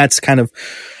 And that's kind of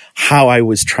how I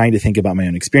was trying to think about my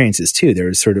own experiences too. There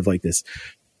was sort of like this,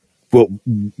 what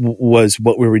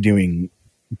we were doing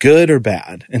good or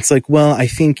bad? And it's like, well, I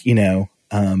think,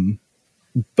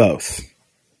 both.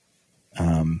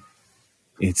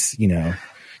 It's,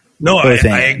 No, I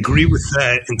agree with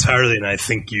that entirely. And I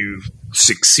think you've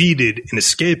succeeded in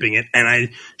escaping it. And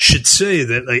I should say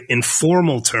that, like, in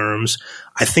formal terms,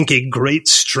 I think a great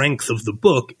strength of the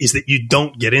book is that you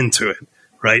don't get into it,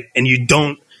 right? And you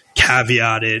don't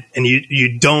caveat it. And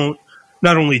you don't,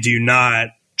 not only do you not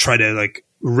try to like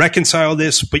reconcile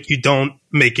this, but you don't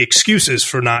make excuses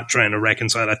for not trying to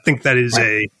reconcile. I think that is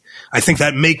I think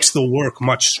that makes the work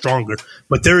much stronger.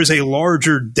 But there is a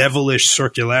larger devilish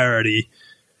circularity,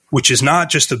 which is not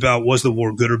just about was the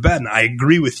war good or bad. And I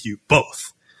agree with you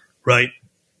both, right?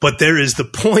 But there is the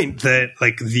point that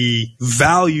like the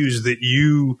values that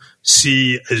you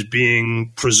see as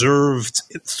being preserved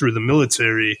through the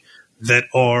military that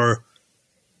are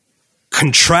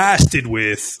contrasted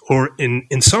with, or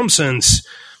in some sense,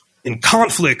 in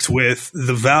conflict with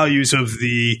the values of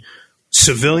the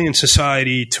civilian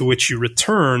society to which you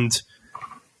returned,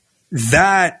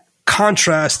 that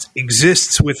contrast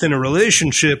exists within a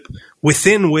relationship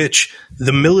within which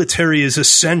the military is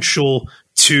essential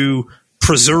to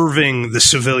preserving the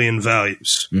civilian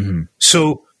values. Mm-hmm.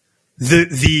 So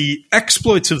the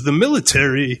exploits of the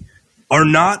military are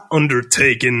not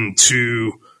undertaken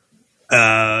to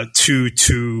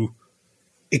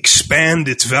expand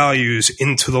its values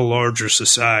into the larger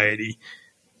society.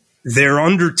 They're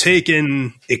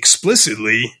undertaken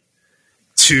explicitly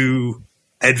to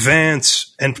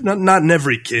advance, and not in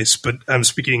every case, but I'm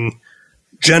speaking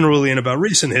generally and about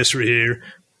recent history here.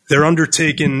 They're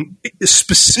undertaken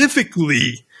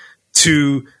specifically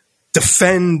to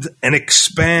defend and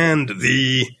expand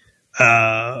the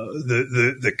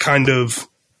kind of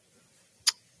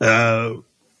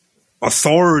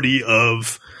authority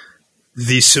of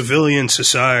the civilian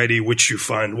society which you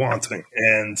find wanting.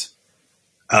 And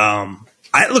I'm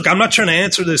not trying to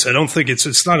answer this. I don't think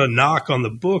it's not a knock on the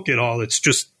book at all. It's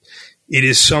just, it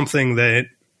is something that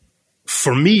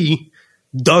for me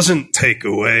doesn't take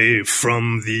away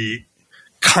from the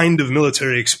kind of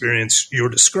military experience you're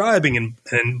describing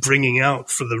and bringing out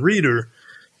for the reader.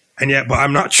 And yet, but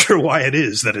I'm not sure why it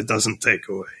is that it doesn't take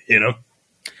away,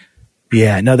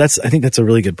 Yeah, no, I think that's a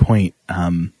really good point.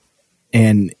 And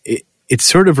it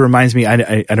sort of reminds me,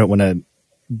 I don't want to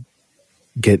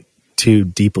get too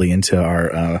deeply into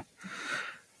our,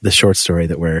 the short story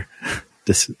that we're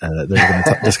going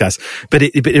to discuss, but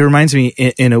it reminds me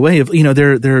in a way of,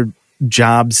 there are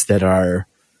jobs that are,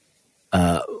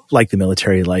 like the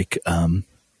military, like, a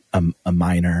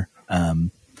miner,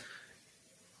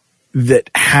 that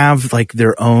have like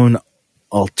their own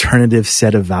alternative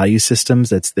set of value systems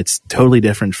that's totally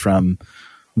different from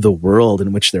the world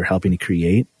in which they're helping to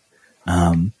create.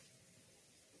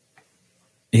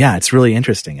 Yeah, it's really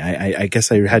interesting. I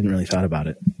guess I hadn't really thought about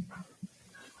it.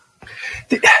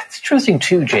 It's interesting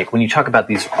too, Jake, when you talk about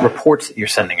these reports that you're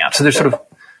sending out. So there's sort of,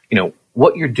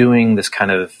 what you're doing, this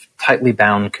kind of tightly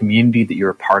bound community that you're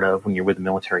a part of when you're with a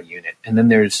military unit. And then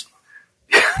there's,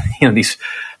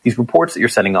 these reports that you're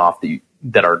sending off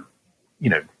that are,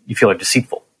 you feel are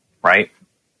deceitful, right?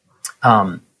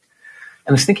 I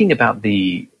was thinking about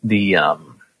the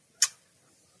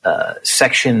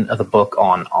section of the book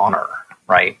on honor,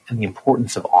 right? And the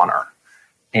importance of honor.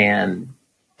 And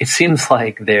it seems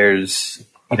like there's,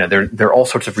 there are all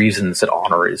sorts of reasons that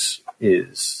honor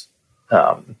is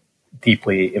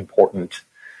deeply important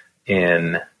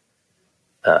in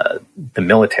the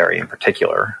military in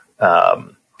particular.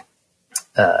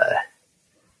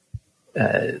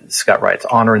 Scott writes,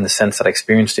 honor in the sense that I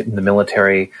experienced it in the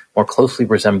military more closely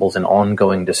resembles an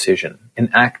ongoing decision, an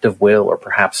act of will or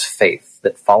perhaps faith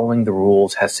that following the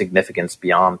rules has significance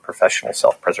beyond professional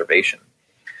self-preservation.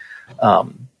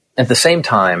 At the same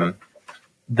time,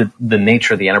 the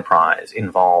nature of the enterprise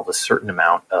involves a certain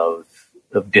amount of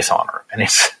dishonor, and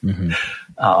it's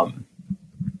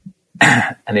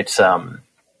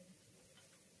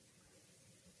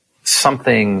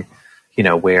something,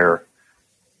 where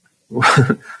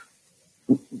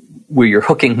you're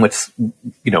hooking what's,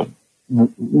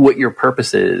 what your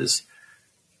purpose is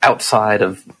outside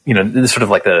of, this sort of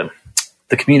like the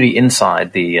community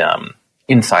inside the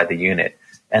unit.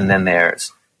 And then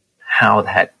there's how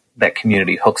that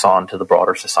community hooks on to the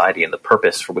broader society and the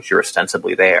purpose for which you're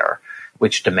ostensibly there,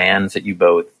 which demands that you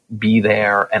both be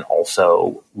there and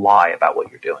also lie about what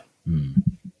you're doing.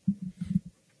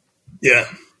 Yeah.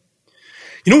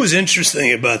 What was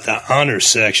interesting about the honor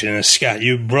section, and Scott,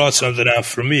 you brought something out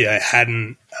for me I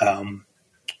hadn't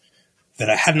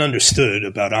understood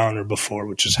about honor before,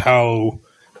 which is how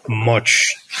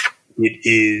much it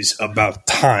is about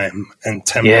time and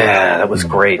temporality. Yeah, that was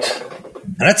great.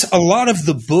 And that's a lot of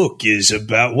the book is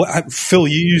about Phil,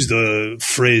 you used the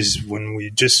phrase when we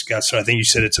just got started. I think you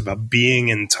said it's about being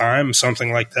in time,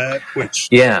 something like that. Which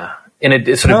in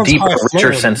a sort of deeper,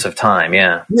 richer sense of time.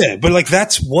 Yeah. Yeah. But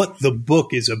that's what the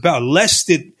book is about. Lest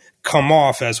it come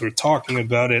off as we're talking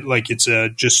about it, like it's a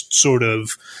just sort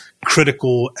of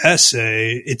critical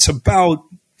essay. It's about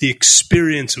the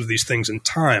experience of these things in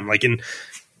time. Like in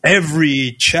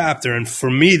every chapter, and for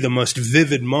me, the most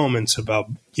vivid moments about,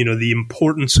 the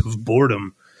importance of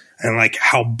boredom and like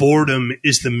how boredom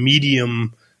is the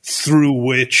medium through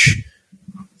which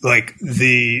like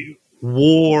the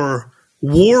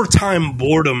wartime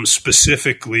boredom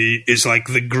specifically is like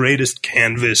the greatest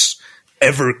canvas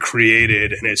ever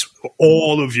created. And it's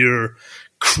all of your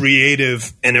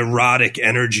creative and erotic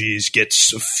energies get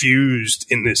suffused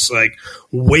in this like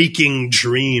waking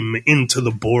dream into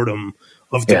the boredom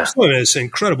of deployment. It's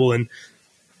incredible. And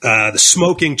the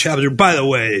smoking chapter, by the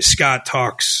way, Scott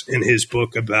talks in his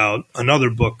book about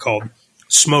another book called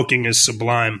Smoking is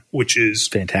Sublime, which is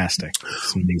fantastic.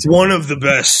 One of the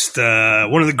best,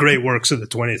 one of the great works of the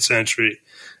 20th century,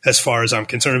 as far as I'm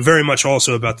concerned. Very much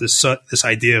also about this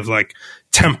idea of like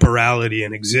temporality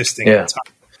and existing in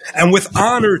time. And with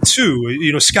honor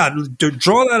too, Scott,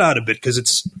 draw that out a bit,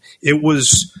 because it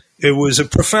was a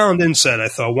profound insight, I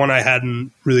thought, one I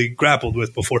hadn't really grappled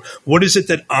with before. What is it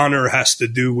that honor has to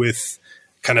do with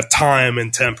kind of time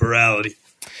and temporality?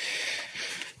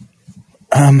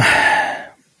 I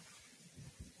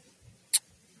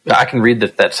can read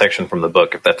that section from the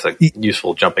book if that's a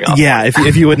useful jumping off. Yeah,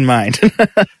 if you wouldn't mind.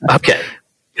 Okay.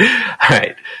 All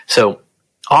right. So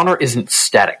honor isn't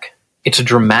static. It's a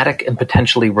dramatic and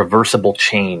potentially reversible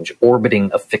change orbiting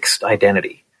a fixed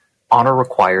identity. Honor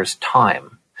requires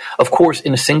time. Of course,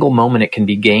 in a single moment it can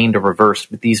be gained or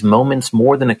reversed, but these moments,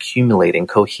 more than accumulating,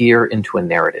 cohere into a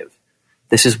narrative.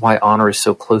 This is why honor is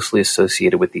so closely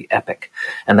associated with the epic,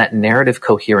 and that narrative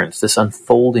coherence, this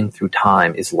unfolding through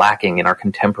time, is lacking in our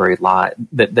contemporary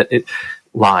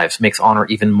lives, makes honor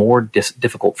even more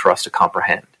difficult for us to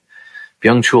comprehend.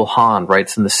 Byung-Chul Han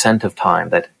writes in The Scent of Time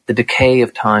that the decay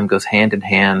of time goes hand in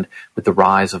hand with the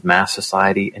rise of mass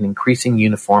society and increasing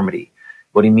uniformity.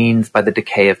 What he means by the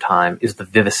decay of time is the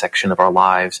vivisection of our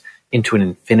lives into an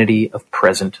infinity of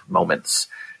present moments.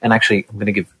 And actually, I'm going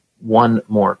to give one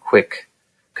more quick,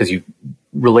 because you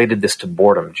related this to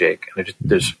boredom, Jake. And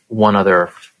there's one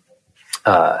other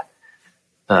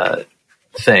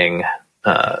thing,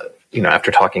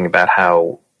 after talking about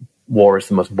how war is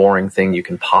the most boring thing you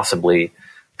can possibly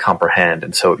comprehend,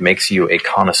 and so it makes you a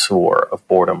connoisseur of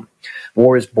boredom.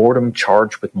 War is boredom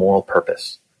charged with moral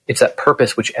purpose. It's that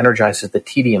purpose which energizes the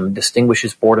tedium and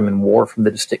distinguishes boredom in war from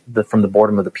the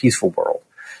boredom of the peaceful world.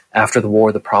 After the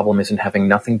war, the problem isn't having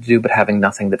nothing to do, but having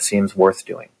nothing that seems worth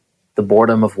doing. The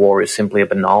boredom of war is simply a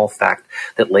banal fact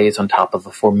that lays on top of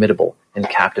a formidable and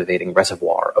captivating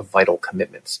reservoir of vital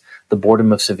commitments. The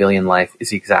boredom of civilian life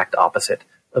is the exact opposite,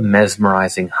 a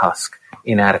mesmerizing husk,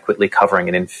 inadequately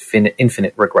covering an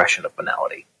infinite regression of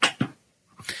banality.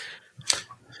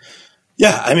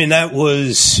 Yeah, I mean, that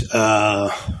was,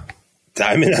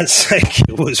 that's like,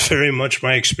 it was very much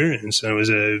my experience. It was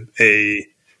a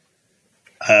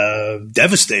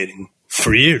devastating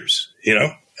for years,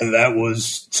 and that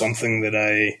was something that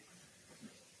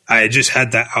I just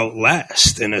had to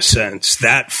outlast, in a sense.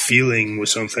 That feeling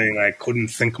was something I couldn't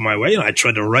think my way. I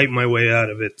tried to write my way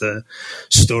out of it. The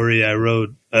story I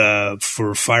wrote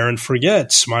for Fire and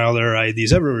Forget, Smile There are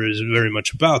IDs Everywhere, is very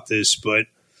much about this, but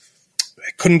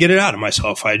I couldn't get it out of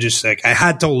myself. I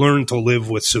had to learn to live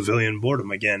with civilian boredom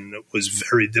again. It was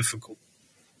very difficult.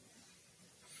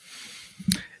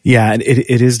 Yeah,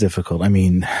 it is difficult. I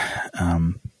mean,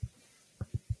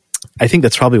 I think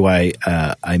that's probably why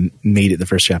I made it the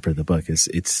first chapter of the book. I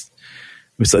think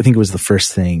it was the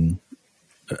first thing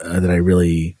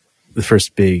the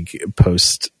first big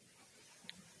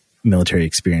post-military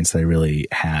experience that I really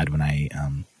had when I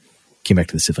came back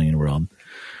to the civilian world,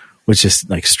 was just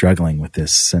like struggling with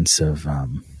this sense of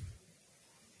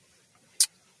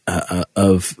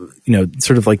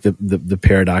sort of like the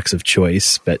paradox of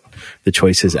choice, but the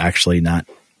choice is actually not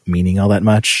meaning all that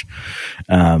much.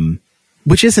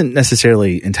 Which isn't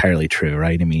necessarily entirely true,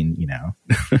 right? I mean,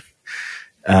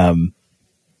 I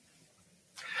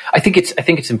think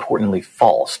it's importantly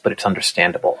false, but it's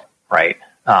understandable, right?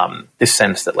 This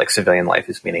sense that like civilian life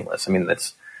is meaningless. I mean,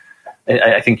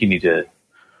 I think you need to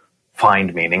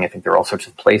find meaning. I think there are all sorts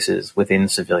of places within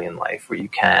civilian life where you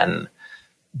can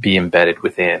be embedded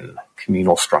within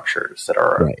communal structures that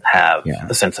have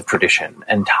a sense of tradition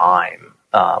and time.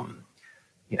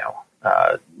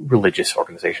 Religious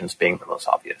organizations being the most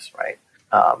obvious, right?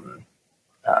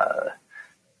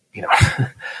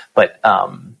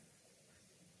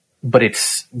 But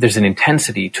there's an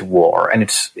intensity to war, and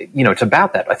it's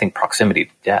about that, I think, proximity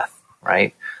to death,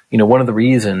 right? One of the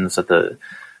reasons that the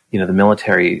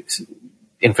military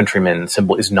infantryman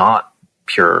symbol is not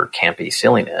pure campy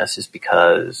silliness is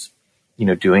because,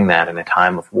 doing that in a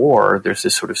time of war, there's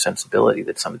this sort of sensibility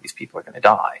that some of these people are going to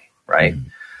die, right?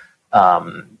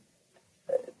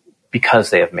 Because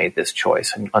they have made this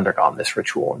choice and undergone this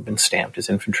ritual and been stamped as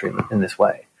infantrymen in this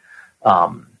way.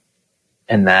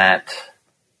 And that,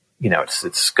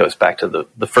 it goes back to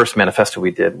the first manifesto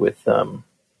we did with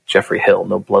Geoffrey Hill,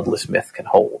 No Bloodless Myth Can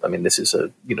Hold. I mean, this is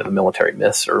the military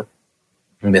myths are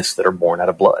myths that are born out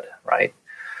of blood, right?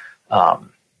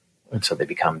 And so they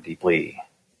become deeply,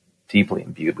 deeply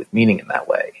imbued with meaning in that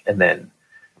way. And then,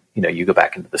 you go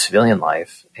back into the civilian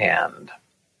life, and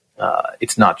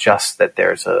it's not just that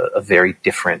there's a very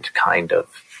different kind of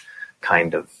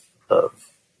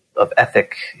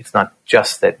ethic. It's not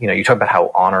just that, you talk about how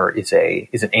honor is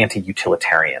an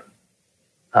anti-utilitarian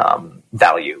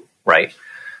value, right?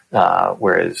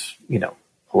 Whereas, a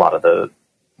lot of the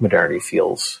modernity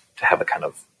feels to have a kind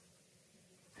of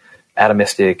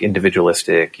atomistic,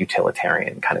 individualistic,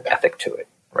 utilitarian kind of ethic to it.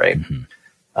 right?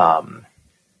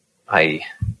 I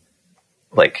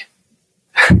like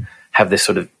have this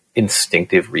sort of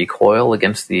instinctive recoil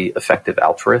against the effective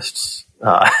altruists,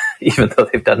 even though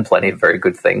they've done plenty of very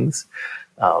good things.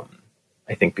 I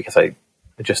think because I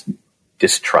just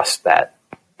distrust that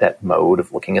mode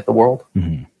of looking at the world.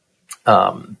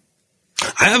 I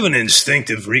have an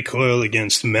instinctive recoil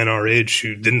against men our age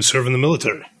who didn't serve in the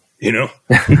military. You know,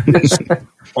 it's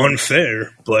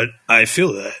unfair, but I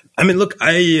feel that. I mean, look,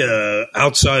 I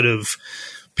outside of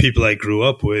people I grew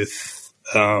up with,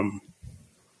 I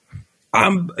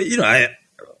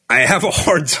have a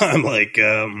hard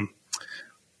time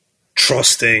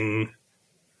trusting.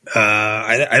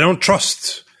 I don't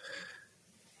trust.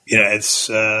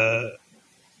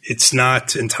 It's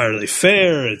not entirely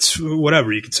fair. It's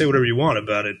whatever. You can say whatever you want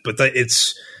about it, but it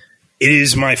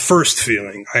is my first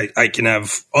feeling. I can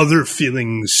have other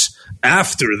feelings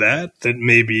after that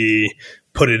maybe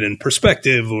put it in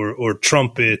perspective or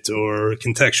trump it or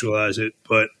contextualize it.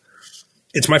 But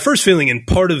it's my first feeling. And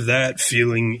part of that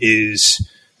feeling is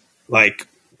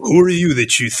who are you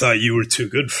that you thought you were too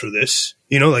good for this?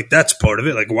 That's part of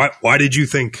it. Why did you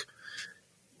think,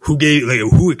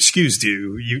 who excused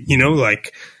you?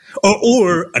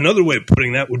 Or another way of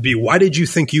putting that would be, why did you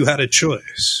think you had a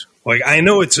choice? I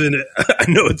know it's a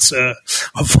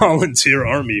volunteer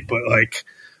army, but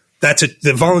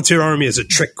the volunteer army is a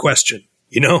trick question.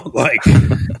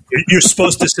 You're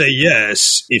supposed to say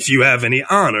yes if you have any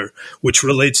honor, which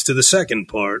relates to the second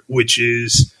part, which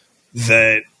is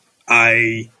that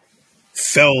I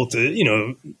felt,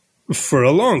 for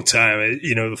a long time,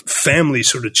 family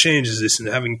sort of changes this, and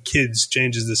having kids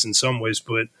changes this in some ways,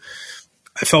 but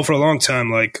I felt for a long time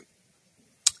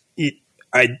it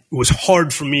was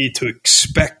hard for me to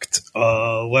expect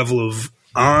a level of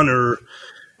honor,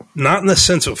 not in the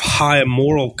sense of high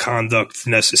moral conduct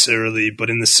necessarily, but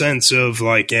in the sense of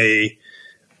a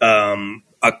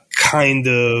kind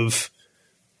of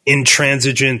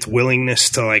intransigent willingness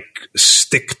to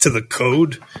stick to the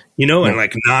code,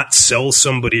 and not sell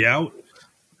somebody out.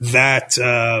 That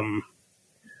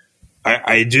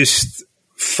I just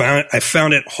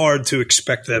found it hard to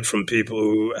expect that from people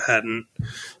who hadn't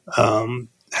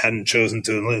chosen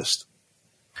to enlist.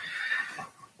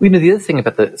 The other thing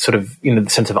about the sort of, the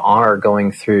sense of honor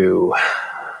going through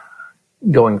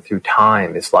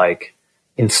time is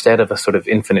instead of a sort of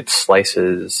infinite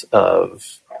slices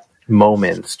of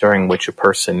moments during which a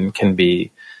person can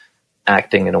be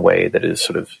acting in a way that is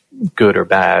sort of good or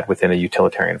bad within a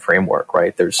utilitarian framework,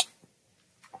 right? There's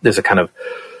a kind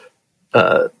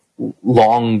of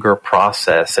longer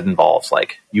process that involves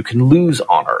you can lose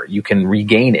honor, you can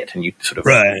regain it, and you sort of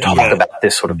talk about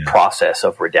this sort of process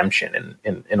of redemption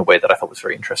in a way that I thought was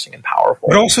very interesting and powerful.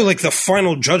 But also the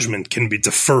final judgment can be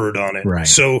deferred on it. Right.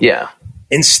 So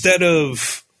instead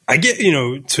of, I get,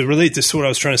 to relate this to what I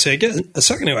was trying to say, I guess a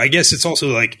second ago, I guess it's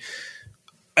also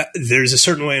there's a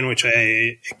certain way in which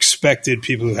I expected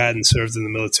people who hadn't served in the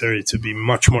military to be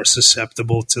much more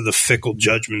susceptible to the fickle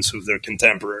judgments of their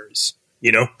contemporaries,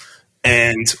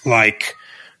 and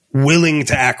willing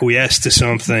to acquiesce to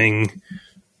something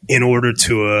in order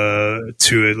to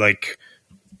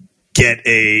get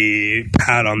a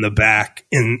pat on the back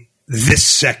in this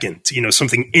second,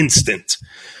 something instant.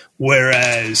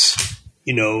 Whereas,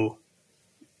 the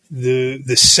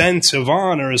sense of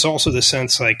honor is also the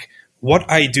sense what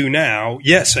I do now,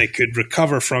 yes, I could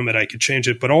recover from it, I could change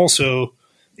it, but also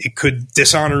it could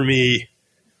dishonor me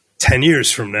 10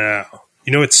 years from now.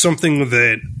 It's something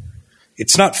that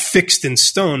it's not fixed in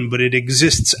stone, but it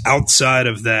exists outside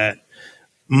of that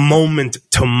moment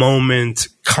to moment,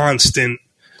 constant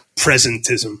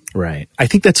presentism. Right. I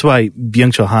think that's why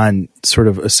Byung-Chul Han sort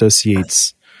of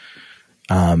associates,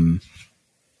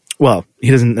 well, he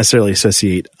doesn't necessarily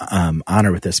associate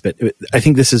honor with this, but I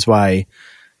think this is why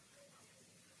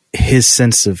his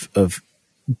sense of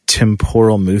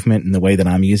temporal movement and the way that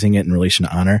I'm using it in relation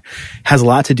to honor has a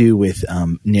lot to do with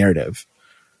narrative.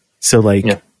 So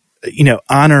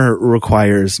honor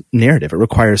requires narrative. It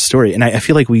requires story. And I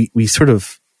feel like we sort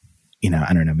of,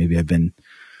 I don't know, maybe I've been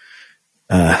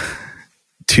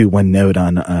too one note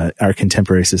on our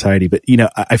contemporary society, but,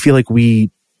 I feel like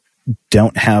we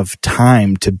don't have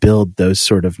time to build those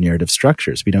sort of narrative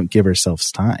structures. We don't give ourselves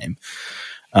time.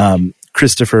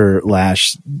 Christopher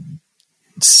Lasch,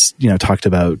 talked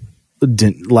about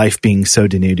life being so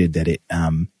denuded that it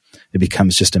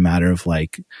becomes just a matter of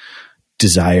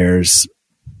desires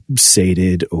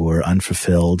sated or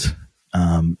unfulfilled.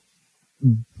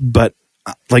 But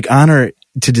honor,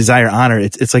 to desire honor,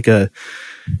 it's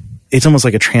almost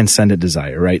like a transcendent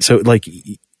desire, right? So it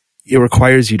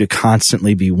requires you to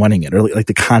constantly be wanting it, or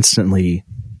to constantly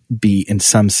be in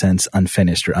some sense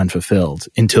unfinished or unfulfilled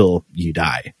until you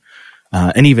die.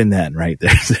 And even then, right,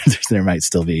 there might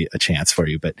still be a chance for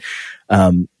you. But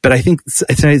I think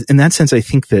in that sense, I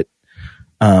think that,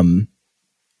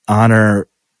 honor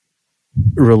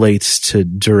relates to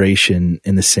duration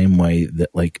in the same way that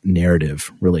like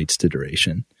narrative relates to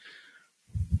duration.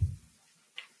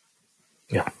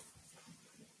 Yeah.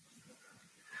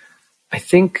 I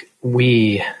think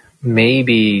we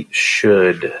maybe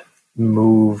should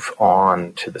move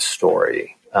on to the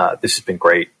story. This has been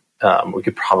great. We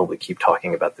could probably keep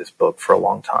talking about this book for a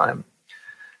long time,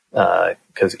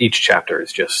 because each chapter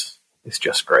is just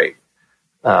great.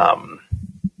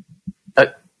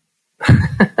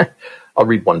 I'll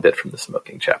read one bit from the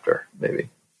smoking chapter, maybe.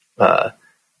 The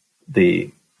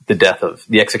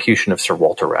execution of Sir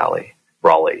Walter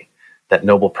Raleigh, that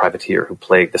noble privateer who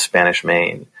plagued the Spanish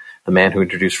Main, the man who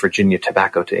introduced Virginia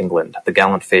tobacco to England, the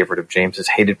gallant favorite of James's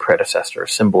hated predecessor,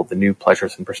 symbol of the new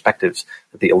pleasures and perspectives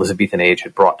that the Elizabethan age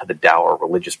had brought to the dour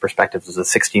religious perspectives of the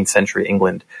 16th century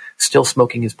England. Still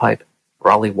smoking his pipe,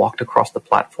 Raleigh walked across the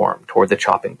platform toward the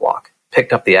chopping block,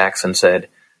 picked up the axe and said,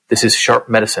 "This is sharp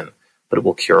medicine, but it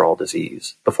will cure all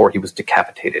disease," before he was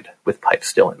decapitated with pipe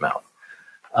still in mouth.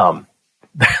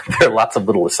 There are lots of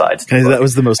little asides. That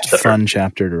was the most fun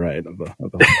chapter to write of the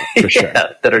book, for sure.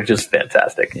 That are just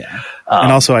fantastic. Yeah.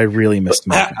 And also I really missed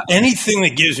smoking. Anything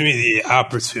that gives me the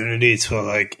opportunity to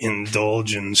like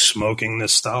indulge in smoking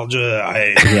nostalgia,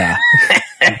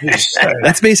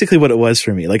 that's basically what it was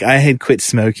for me. Like I had quit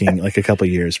smoking like a couple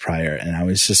years prior and I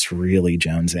was just really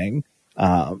jonesing.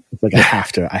 Like I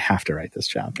have to write this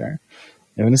chapter.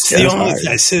 I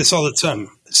say this all the time.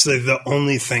 It's like the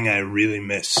only thing I really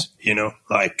miss,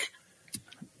 like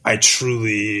I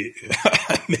truly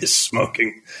miss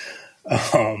smoking.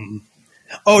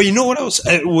 You know what else?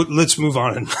 Let's move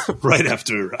on right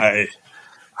after I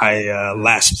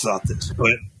last thought this.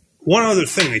 But one other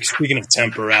thing, like speaking of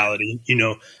temporality,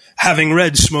 having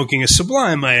read Smoking is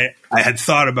Sublime, I had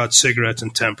thought about cigarettes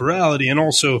and temporality, and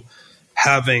also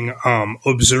having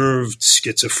observed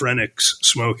schizophrenics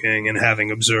smoking and having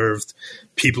observed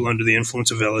people under the influence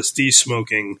of LSD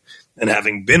smoking and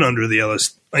having been under the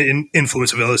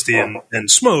influence of LSD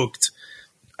and smoked,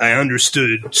 I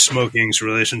understood smoking's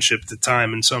relationship to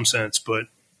time in some sense, but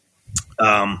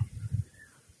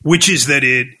which is that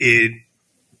it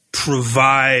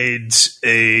provides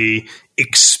a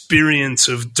experience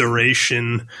of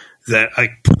duration that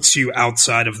like puts you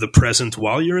outside of the present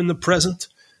while you're in the present.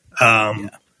 And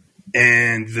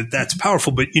that's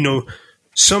powerful. But,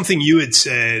 something you had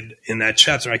said in that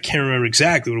chapter, I can't remember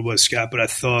exactly what it was, Scott, but I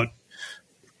thought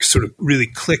sort of really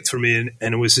clicked for me.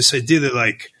 And it was this idea that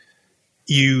like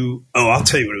I'll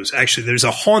tell you what it was. Actually, there's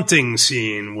a haunting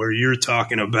scene where you're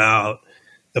talking about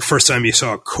the first time you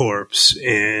saw a corpse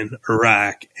in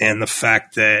Iraq and the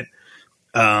fact that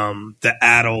the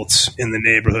adults in the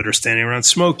neighborhood are standing around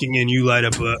smoking and you light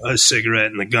up a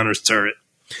cigarette in the gunner's turret.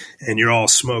 And you're all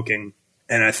smoking.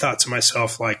 And I thought to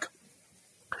myself, like,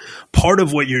 part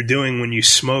of what you're doing when you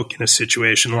smoke in a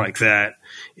situation like that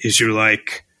is you're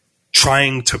like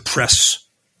trying to press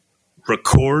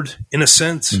record in a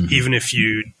sense, even if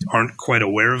you aren't quite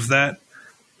aware of that.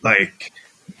 Like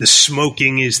the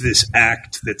smoking is this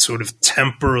act that sort of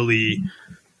temporally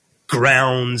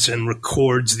grounds and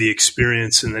records the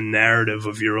experience and the narrative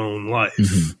of your own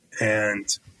life.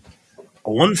 And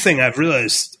one thing I've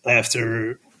realized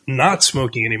after not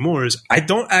smoking anymore is I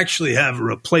don't actually have a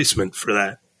replacement for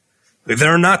that. Like,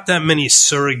 there are not that many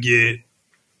surrogate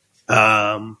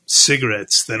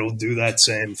cigarettes that'll do that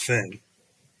same thing.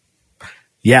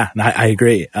 Yeah, I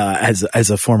agree. As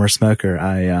a former smoker,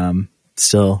 I'm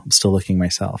still looking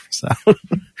myself. So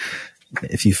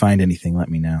if you find anything, let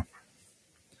me know.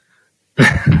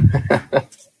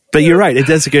 But you're right. It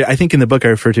does good. I think in the book I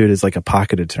refer to it as like a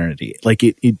pocket eternity. Like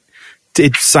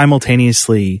it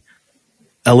simultaneously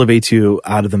elevates you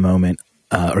out of the moment,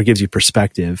 or gives you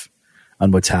perspective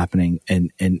on what's happening,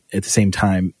 and at the same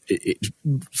time,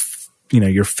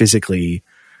 you're physically,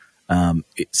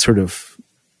 it sort of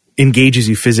engages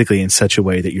you physically in such a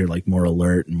way that you're like more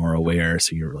alert and more aware,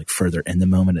 so you're like further in the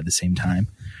moment at the same time.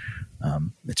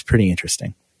 It's pretty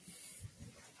interesting.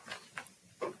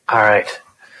 All right,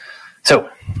 so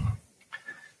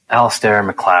Alistair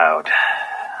MacLeod.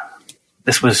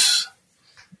 This was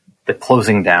the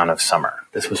closing down of summer.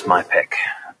 This was my pick.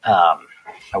 I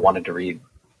wanted to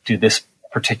do this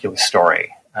particular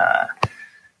story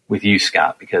with you,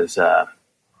 Scott, because your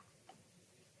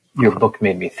book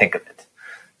made me think of it.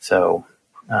 So,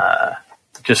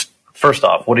 just first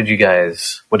off, what did you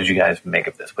guys make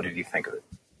of this? What did you think of it?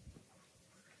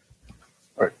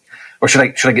 Or should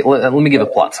I let me give a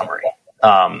plot summary?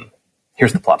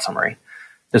 Here's the plot summary.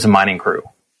 There's a mining crew.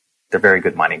 They're a very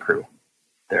good mining crew.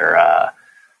 They're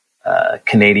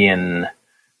Canadian,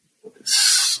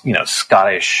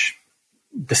 Scottish,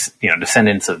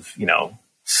 descendants of,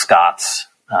 Scots.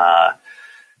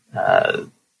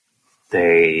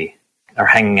 They are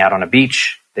hanging out on a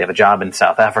beach. They have a job in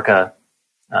South Africa.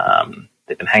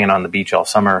 They've been hanging on the beach all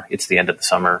summer. It's the end of the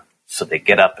summer, so they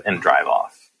get up and drive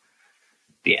off.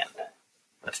 The end.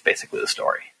 That's basically the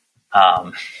story.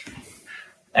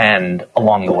 And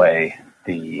along the way,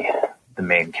 the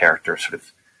main character sort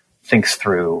of thinks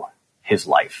through his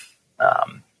life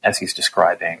as he's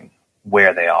describing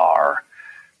where they are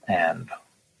and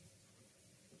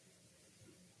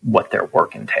what their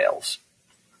work entails.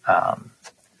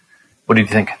 What do you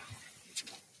think?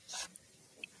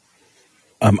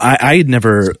 I had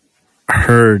never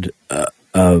heard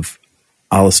of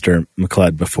Alistair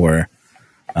MacLeod before,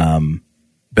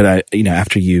 but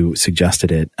after you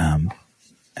suggested it, and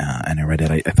I read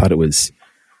it, I thought it was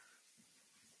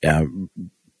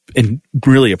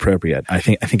really appropriate. I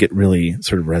think it really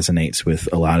sort of resonates with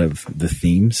a lot of the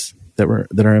themes that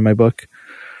are in my book.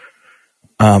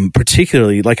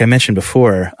 Particularly, like I mentioned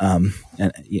before, and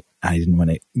I didn't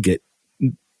want to get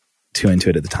too into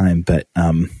it at the time, but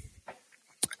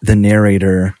the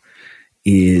narrator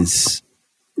is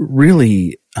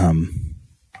really, like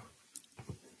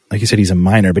you said, he's a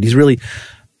miner, but he's really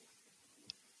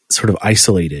sort of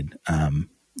isolated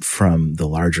from the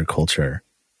larger culture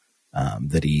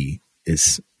that he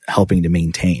is helping to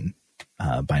maintain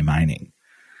by mining,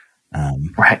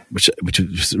 right? Which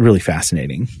is really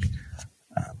fascinating.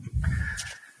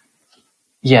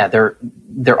 Yeah,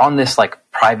 they're on this like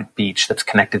private beach that's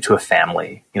connected to a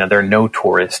family. There are no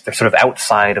tourists. They're sort of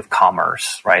outside of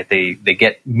commerce, right? They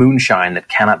get moonshine that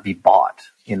cannot be bought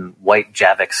in white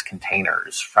Javix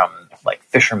containers from like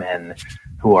fishermen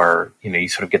who are, you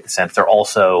sort of get the sense they're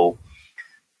also,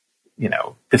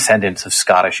 descendants of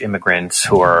Scottish immigrants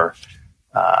who are,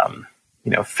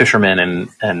 fishermen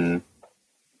and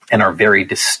are very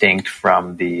distinct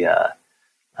from the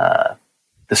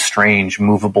strange,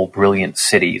 movable, brilliant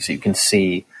cities. You can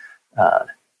see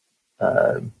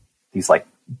these like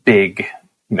big,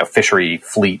 fishery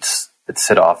fleets that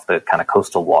sit off the kind of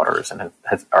coastal waters and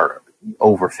are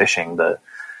overfishing the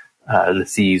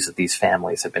seas that these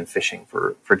families have been fishing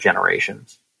for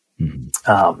generations.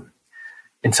 Mm-hmm.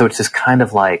 And so it's this kind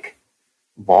of like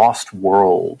lost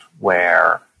world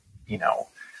where,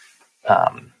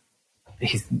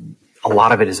 a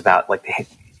lot of it is about like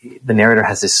the narrator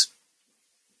has this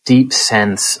deep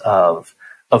sense of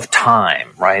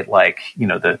time, right? Like,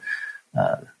 the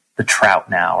trout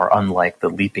now are unlike the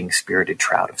leaping spirited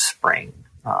trout of spring.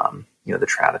 The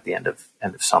trout at the end of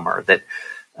summer that,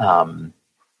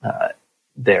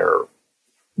 they're,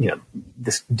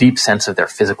 this deep sense of their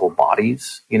physical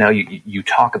bodies. You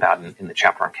talk about in the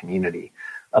chapter on community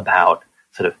about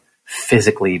sort of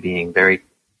physically being very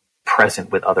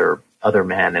present with other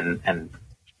men and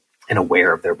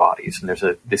aware of their bodies. And there's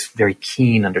this very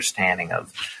keen understanding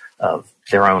of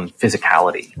their own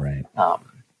physicality. Right.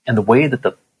 And the way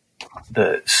that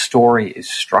the story is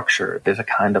structured, there's a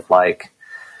kind of like,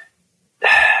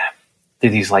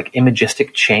 there's these like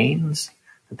imagistic chains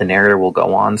that the narrator will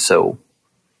go on. So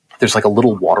there's like a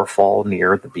little waterfall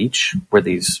near the beach where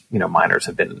these, miners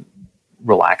have been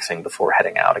relaxing before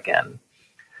heading out again.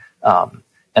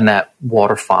 And that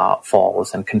waterfall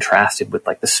is then contrasted with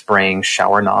like the spraying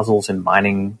shower nozzles in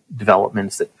mining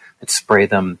developments that spray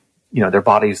them, their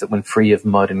bodies that when free of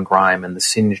mud and grime and the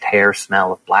singed hair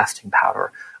smell of blasting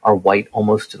powder are white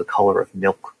almost to the color of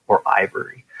milk or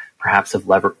ivory, perhaps of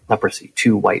leprosy,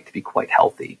 too white to be quite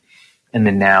healthy. And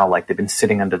then now, like they've been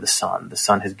sitting under the sun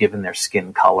has given their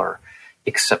skin color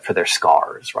except for their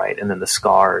scars, right? And then the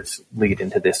scars lead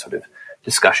into this sort of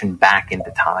discussion back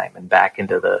into time and back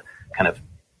into the kind of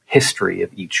history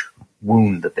of each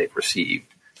wound that they've received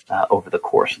over the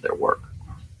course of their work.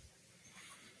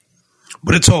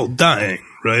 But it's all dying,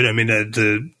 right? I mean,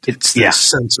 it's this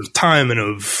sense of time and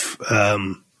of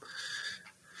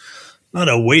not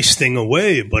a wasting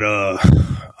away, but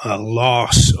a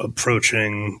loss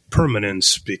approaching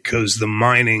permanence because the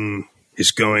mining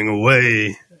is going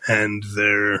away and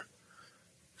their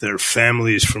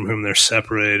families from whom they're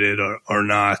separated are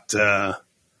not.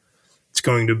 It's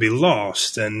going to be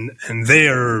lost, and they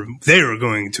are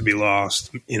going to be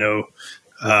lost.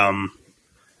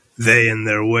 They and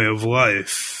their way of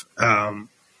life.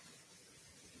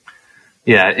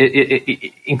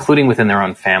 Including within their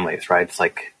own families, right? It's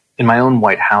like, in my own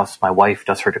white house, my wife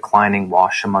does her declining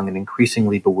wash among an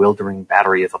increasingly bewildering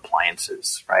battery of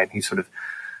appliances, right? He's sort of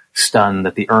stunned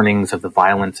that the earnings of the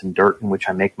violence and dirt in which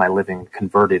I make my living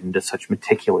converted into such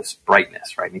meticulous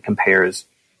brightness, right? And he compares,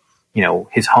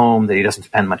 his home that he doesn't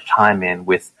spend much time in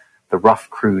with the rough,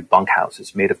 crude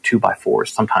bunkhouses made of 2x4s,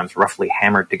 sometimes roughly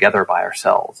hammered together by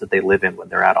ourselves, that they live in when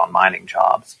they're out on mining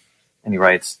jobs. And he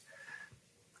writes,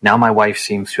 now my wife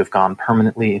seems to have gone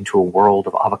permanently into a world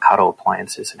of avocado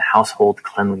appliances and household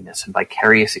cleanliness and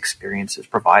vicarious experiences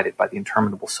provided by the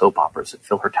interminable soap operas that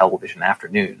fill her television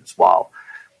afternoons, while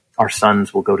our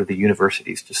sons will go to the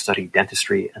universities to study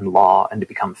dentistry and law and to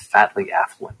become fatly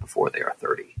affluent before they are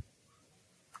 30.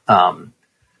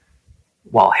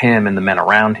 While him and the men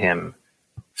around him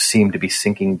seem to be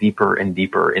sinking deeper and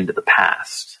deeper into the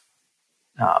past.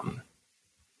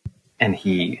 And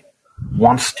he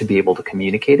wants to be able to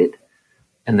communicate it.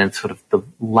 And then sort of the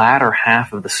latter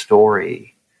half of the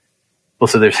story,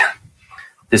 so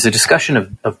there's a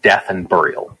discussion of death and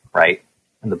burial, right?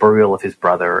 And the burial of his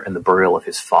brother and the burial of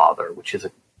his father, which is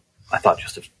I thought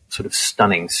just a sort of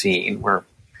stunning scene where,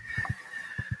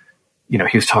 he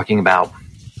was talking about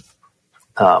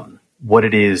what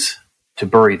it is to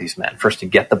bury these men. First, to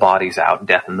get the bodies out,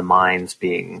 death in the mines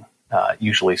being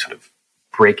usually sort of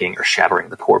breaking or shattering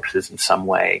the corpses in some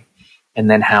way. And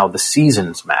then how the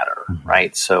seasons matter,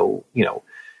 right? So,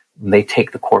 they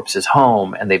take the corpses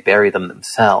home and they bury them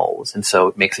themselves. And so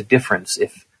it makes a difference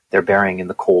if they're burying in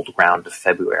the cold ground of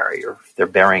February or if they're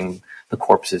burying the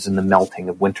corpses in the melting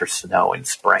of winter snow in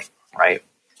spring, right?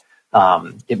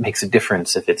 It makes a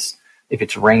difference if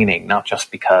it's raining, not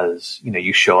just because,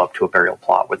 you show up to a burial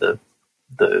plot where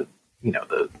the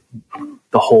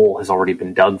hole has already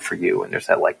been dug for you and there's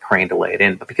that like crane to lay it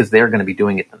in, but because they're going to be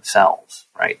doing it themselves,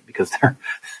 right? Because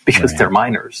they're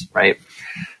miners, right?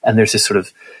 And there's this sort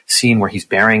of scene where he's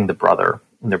burying the brother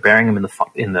and they're burying him in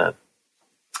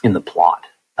the plot.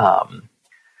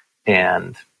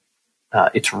 And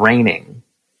it's raining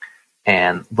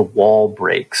and the wall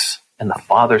breaks and the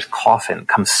father's coffin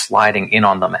comes sliding in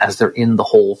on them as they're in the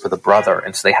hole for the brother.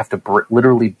 And so they have to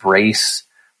literally brace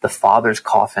the father's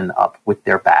coffin up with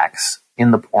their backs in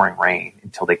the pouring rain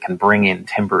until they can bring in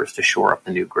timbers to shore up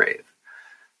the new grave.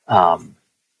 And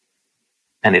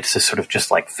it's this sort of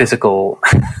just like physical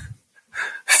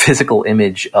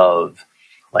image of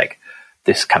like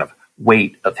this kind of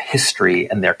weight of history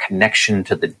and their connection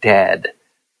to the dead,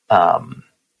 that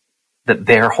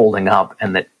they're holding up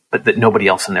but that nobody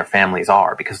else in their families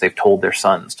are, because they've told their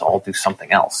sons to all do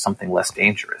something else, something less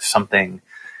dangerous, something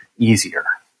easier.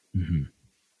 Mm-hmm.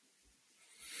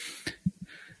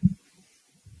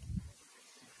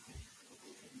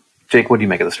 Jake, what do you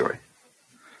make of the story?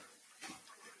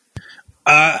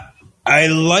 I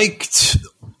liked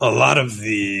a lot of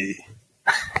the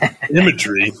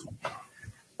imagery.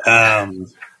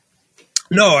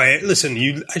 Listen,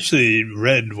 you actually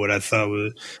read what I thought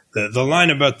was the line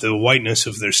about the whiteness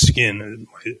of their skin.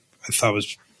 I thought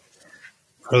was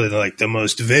probably like the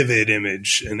most vivid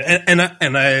image, and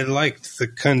I liked the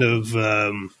kind of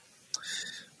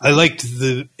I liked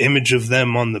the image of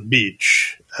them on the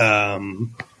beach,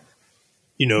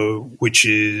 which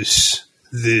is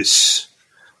this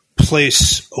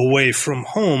place away from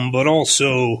home, but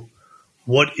also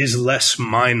what is less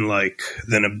mine-like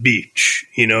than a beach,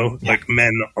 like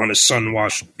men on a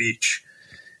sun-washed beach.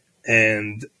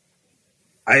 And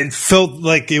I felt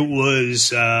like it was,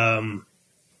 there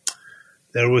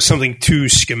was something too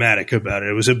schematic about it.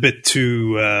 It was a bit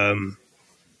too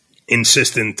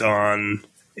insistent on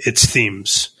its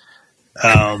themes.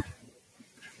 Yeah,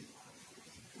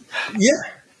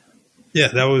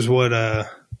 that was what...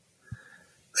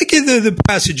 like the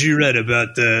passage you read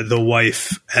about the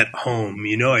wife at home,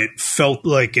 it felt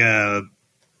like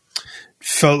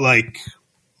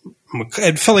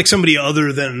somebody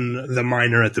other than the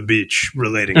miner at the beach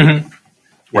relating. Mm-hmm.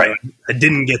 Right. I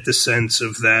didn't get the sense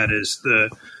of that as the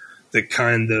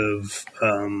kind of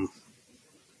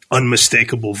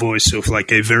unmistakable voice of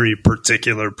like a very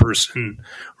particular person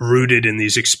rooted in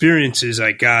these experiences.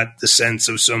 I got the sense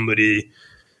of somebody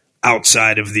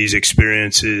outside of these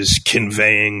experiences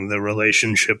conveying the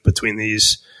relationship between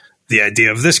the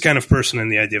idea of this kind of person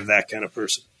and the idea of that kind of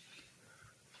person.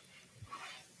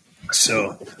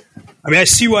 So, I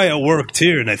see why it worked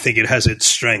here, and I think it has its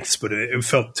strengths, but it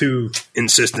felt too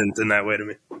insistent in that way to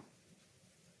me.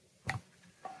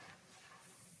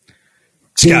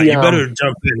 Scott, you better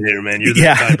jump in here, man. You're the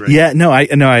tiebreaker. Yeah, no,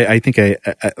 I think I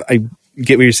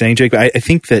get what you're saying, Jake, but I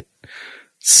think that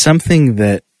something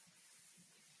that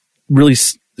really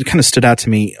kind of stood out to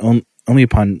me only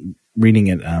upon reading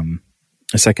it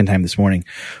a second time this morning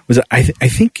was that I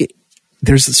think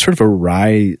there's sort of a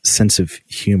wry sense of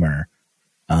humor,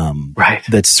 right,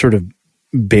 that's sort of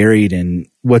buried in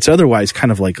what's otherwise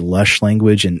kind of like lush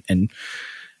language, and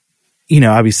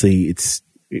obviously it's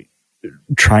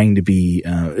trying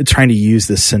to use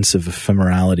this sense of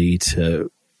ephemerality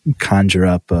to conjure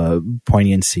up a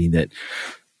poignancy that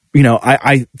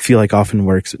I feel like often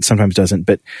works, sometimes doesn't,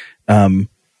 but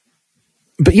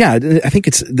yeah, I think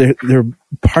there are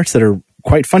parts that are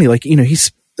quite funny. Like,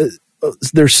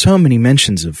 there's so many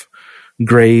mentions of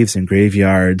graves and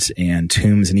graveyards and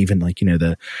tombs, and even like,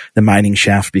 the mining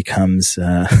shaft becomes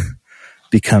a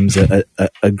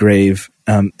grave.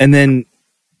 And then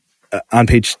on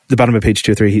the bottom of page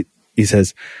 2 or 3, he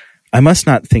says, "I must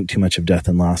not think too much of death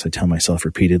and loss, I tell myself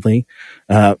repeatedly."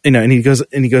 And he goes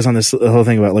on this whole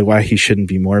thing about like why he shouldn't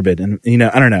be morbid. And,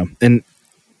 I don't know. And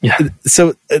yeah,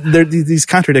 so there these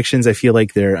contradictions. I feel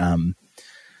like they're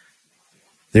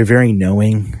very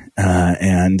knowing.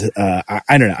 And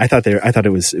I don't know. I thought it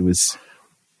was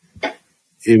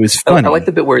fun. I like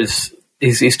the bit where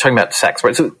he's talking about sex,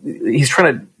 right? So he's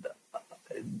trying to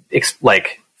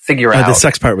figure out the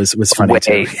sex part was funny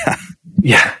too.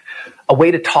 Yeah. A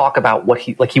way to talk about what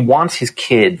he wants his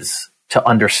kids to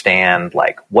understand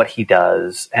like what he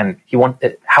does, and he wants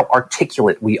how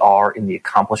articulate we are in the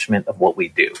accomplishment of what we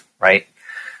do, right?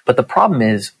 But the problem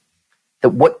is that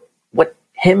what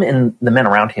him and the men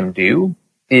around him do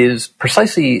is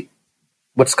precisely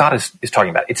what Scott is talking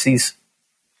about. It's these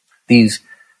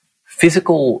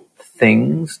physical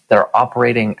things that are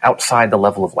operating outside the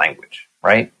level of language,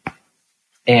 right?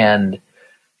 And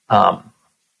how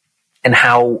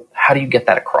do you get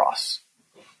that across?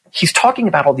 He's talking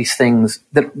about all these things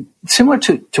that similar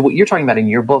to what you're talking about in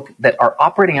your book that are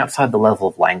operating outside the level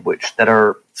of language, that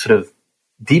are sort of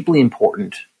deeply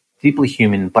important, deeply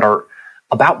human, but are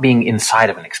about being inside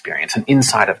of an experience and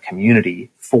inside of community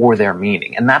for their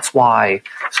meaning. And that's why,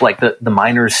 so like the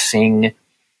miners sing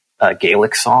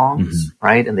Gaelic songs,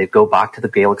 right? And they go back to the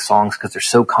Gaelic songs because they're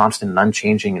so constant and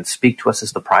unchanging and speak to us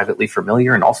as the privately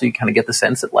familiar. And also you kind of get the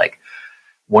sense that like,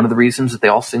 one of the reasons that they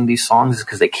all sing these songs is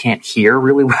because they can't hear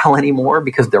really well anymore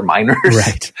because they're miners.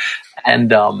 Right.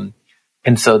 And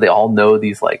so they all know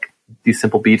these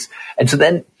simple beats. And so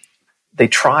then they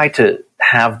try to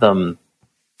have them,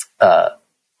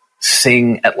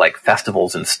 sing at like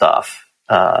festivals and stuff,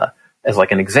 as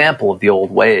like an example of the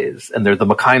old ways. And they're the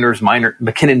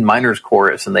McKinnon Miners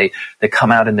Chorus, and they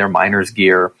come out in their miners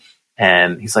gear.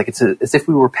 And he's like, it's as if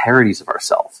we were parodies of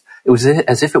ourselves. It was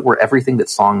as if it were everything that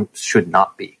songs should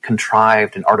not be,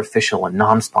 contrived and artificial and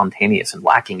non-spontaneous and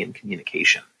lacking in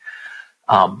communication.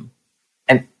 And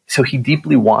so he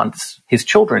deeply wants his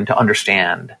children to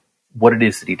understand what it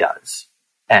is that he does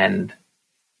and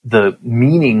the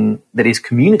meaning that is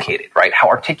communicated, right? How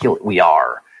articulate we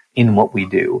are in what we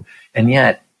do. And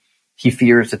yet he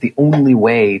fears that the only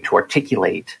way to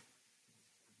articulate,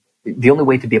 the only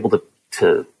way to be able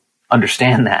to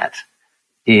understand that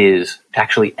is to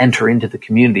actually enter into the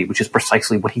community, which is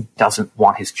precisely what he doesn't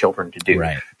want his children to do,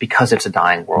 right? Because it's a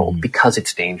dying world, because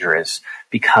it's dangerous,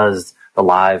 because the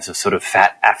lives of sort of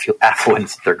fat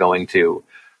affluence that they're going to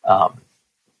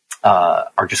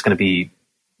are just going to be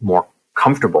more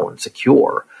comfortable and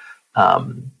secure.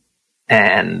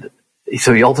 And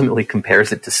so he ultimately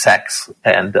compares it to sex,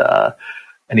 and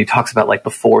he talks about like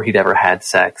before he'd ever had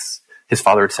sex, his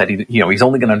father had said he's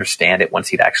only going to understand it once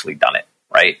he'd actually done it,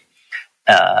 right?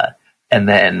 And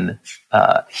then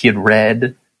he had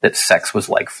read that sex was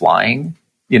like flying,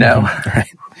 right.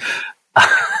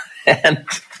 And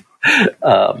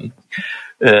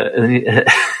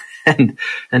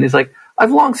he's like,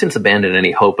 I've long since abandoned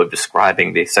any hope of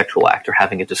describing the sexual act or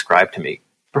having it described to me.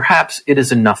 Perhaps it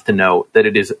is enough to know that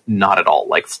it is not at all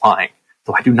like flying,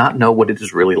 though I do not know what it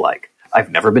is really like. I've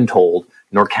never been told,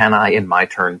 nor can I in my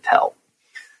turn tell.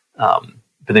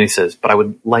 But then he says, but I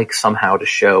would like somehow to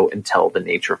show and tell the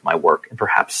nature of my work and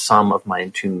perhaps some of my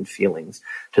intuned feelings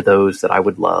to those that I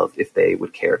would love if they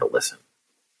would care to listen.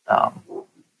 I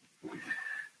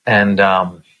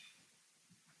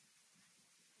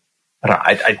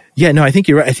think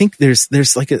you're right. I think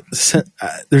there's like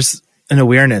there's an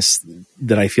awareness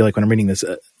that I feel like when I'm reading this,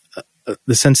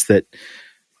 the sense that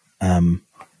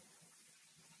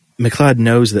MacLeod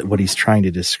knows that what he's trying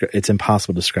to describe, it's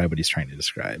impossible to describe what he's trying to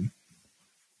describe.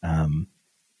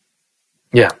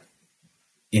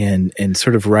 And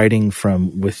sort of writing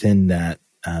from within that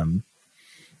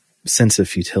sense of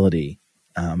futility,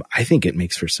 I think it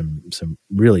makes for some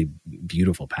really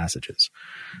beautiful passages.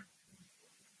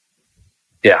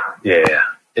 Yeah.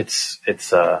 It's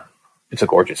a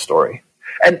gorgeous story,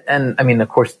 and I mean, of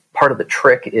course, part of the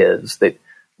trick is that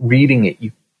reading it,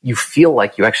 you feel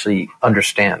like you actually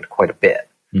understand quite a bit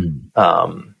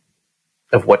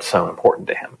of what's so important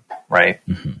to him, right?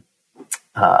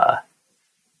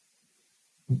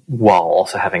 while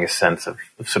also having a sense of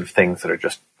sort of things that are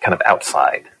just kind of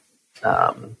outside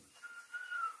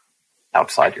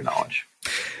your knowledge.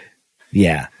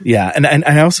 Yeah. And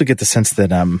I also get the sense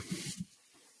that,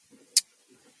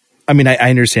 I mean, I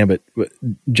understand what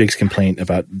Jake's complaint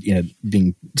about,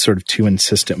 being sort of too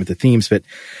insistent with the themes, but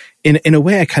in a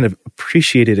way I kind of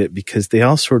appreciated it because they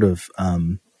all sort of,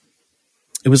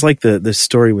 it was like the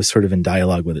story was sort of in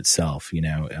dialogue with itself,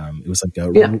 it was like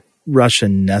a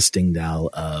Russian nesting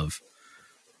doll of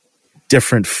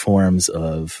different forms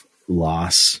of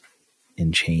loss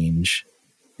and change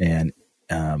and,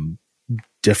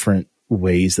 different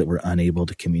ways that we're unable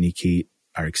to communicate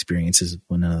our experiences with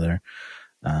one another.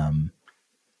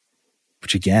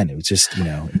 Which again, it was just, and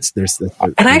I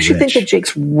actually think that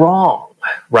Jake's wrong,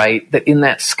 right? That in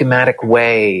that schematic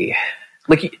way,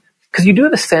 because you do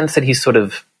have a sense that he's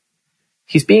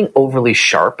being overly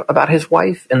sharp about his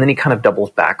wife, and then he kind of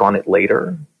doubles back on it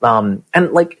later. And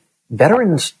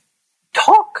veterans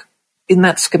talk in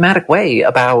that schematic way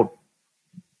about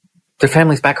their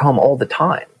families back home all the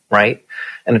time, right?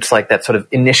 And it's like that sort of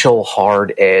initial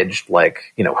hard edged,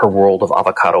 her world of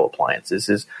avocado appliances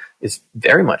is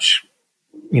very much,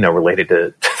 related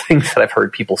to things that I've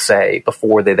heard people say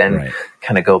before they then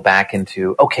kind of go back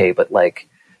into, okay, but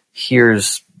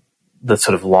here's the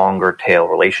sort of longer tail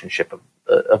relationship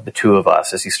of the two of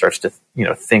us as he starts to,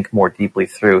 think more deeply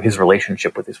through his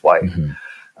relationship with his wife.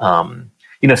 Mm-hmm.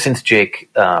 Since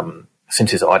Jake,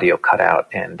 since his audio cut out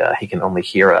and he can only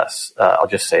hear us, I'll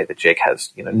just say that Jake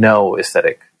has, no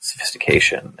aesthetic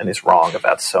sophistication and is wrong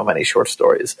about so many short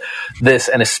stories. This,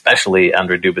 and especially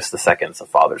André Dubus II's A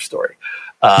Father's Story.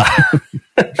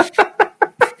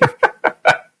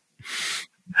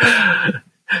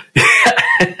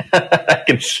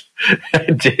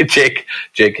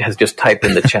 Jake has just typed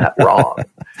in the chat wrong.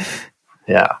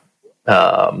 Yeah.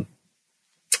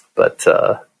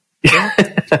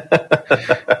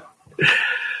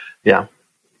 Yeah.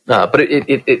 But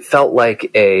it felt like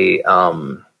a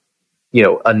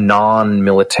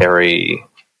non-military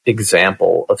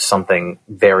example of something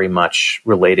very much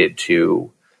related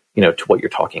to, to what you're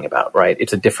talking about, right?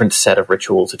 It's a different set of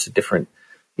rituals. It's a different,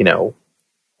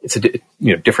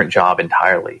 different job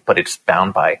entirely, but it's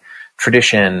bound by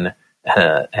tradition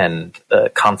and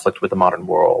conflict with the modern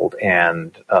world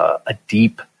and a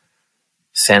deep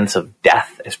sense of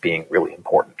death as being really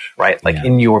important, right?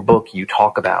 In your book, you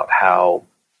talk about how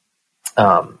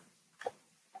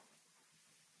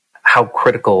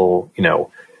critical,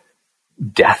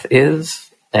 death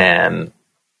is and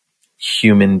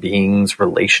human beings'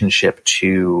 relationship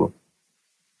to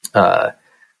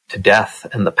death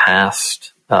and the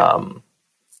past,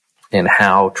 and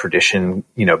how tradition,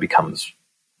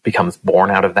 becomes born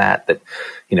out of that. That,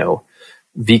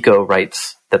 Vico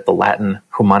writes that the Latin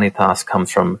humanitas comes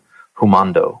from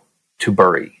humando, to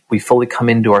bury. We fully come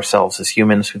into ourselves as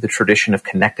humans through the tradition of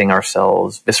connecting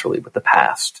ourselves viscerally with the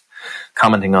past.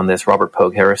 Commenting on this, Robert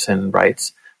Pogue Harrison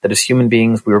writes that as human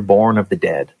beings, we were born of the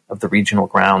dead, of the regional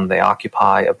ground they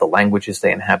occupy, of the languages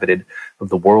they inhabited, of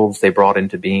the worlds they brought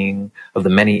into being, of the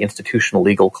many institutional,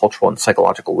 legal, cultural, and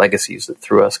psychological legacies that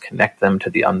through us connect them to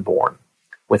the unborn.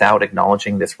 Without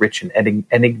acknowledging this rich and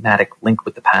enigmatic link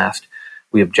with the past,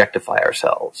 we objectify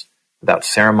ourselves. Without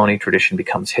ceremony, tradition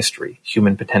becomes history.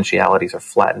 Human potentialities are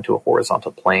flattened to a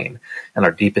horizontal plane, and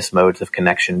our deepest modes of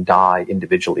connection die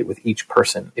individually with each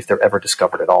person, if they're ever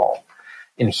discovered at all.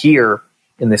 And here,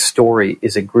 in this story,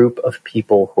 is a group of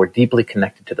people who are deeply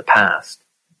connected to the past,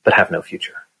 but have no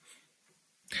future.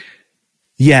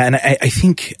 Yeah, and I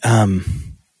think, I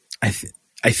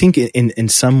think in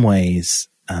some ways,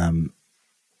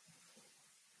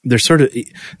 there's sort of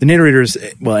the narrators,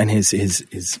 well, and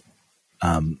his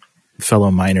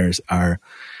fellow miners are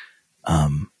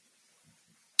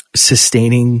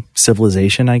sustaining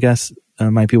civilization, I guess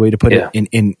might be a way to put it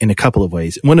in a couple of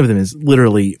ways. One of them is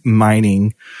literally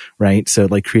mining, right? So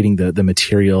creating the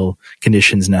material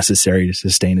conditions necessary to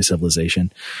sustain a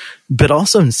civilization, but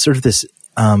also in sort of this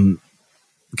kind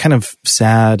of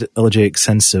sad, elegiac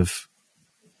sense of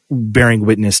bearing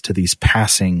witness to these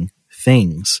passing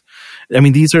things. I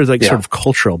mean, these are sort of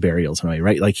cultural burials in a way,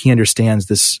 right? He understands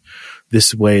this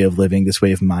way of living, this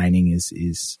way of mining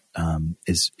is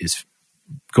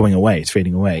going away. It's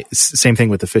fading away. It's the same thing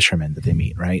with the fishermen that they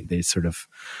meet, right? They sort of,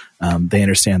 they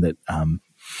understand that,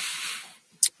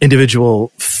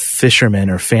 individual fishermen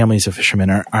or families of fishermen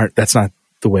aren't, that's not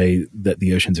the way that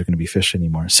the oceans are going to be fished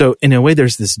anymore. So in a way,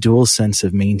 there's this dual sense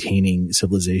of maintaining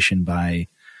civilization by,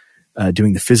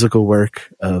 doing the physical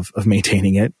work of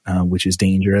maintaining it, which is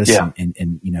dangerous,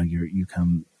 and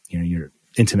you're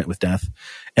intimate with death,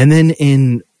 and then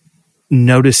in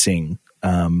noticing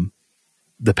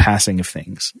the passing of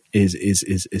things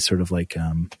is sort of like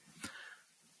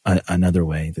another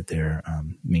way that they're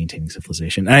maintaining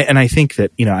civilization. And I think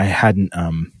that, you know, I hadn't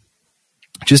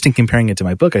just in comparing it to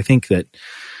my book, I think that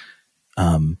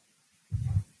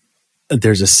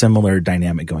there's a similar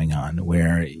dynamic going on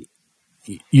where,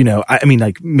 you know, I mean,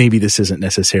 like maybe this isn't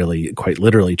necessarily quite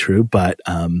literally true, but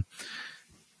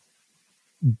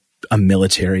a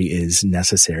military is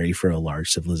necessary for a large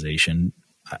civilization,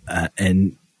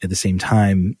 and at the same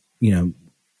time, you know,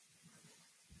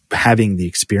 having the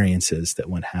experiences that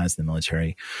one has in the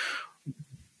military,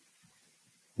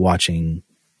 watching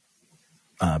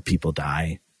people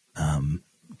die,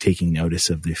 taking notice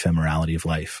of the ephemerality of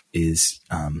life is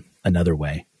another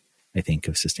way, I think,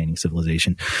 of sustaining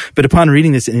civilization. But upon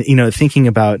reading this, you know, thinking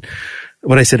about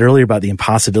what I said earlier about the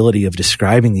impossibility of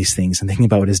describing these things and thinking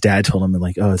about what his dad told him, and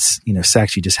like, oh, it's, you know,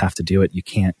 sex, you just have to do it. You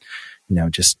can't, you know,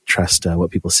 just trust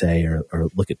what people say or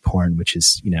look at porn, which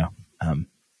is, you know,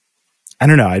 I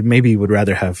don't know. I maybe would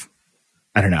rather have,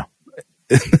 I don't know.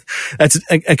 That's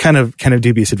a kind of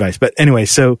dubious advice. But anyway,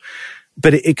 so,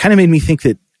 but it kind of made me think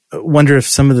that, wonder if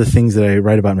some of the things that I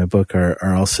write about in my book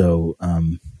are also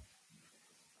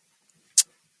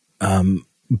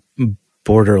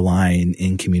borderline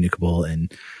incommunicable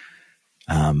and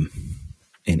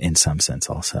in some sense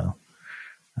also.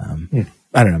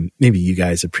 I don't know, maybe you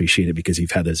guys appreciate it because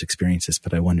you've had those experiences,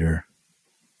 but I wonder,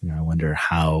 you know,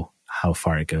 how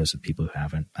far it goes with people who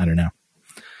haven't. I don't know.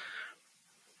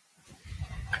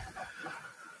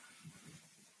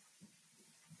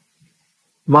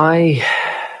 My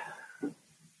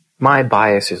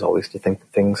bias is always to think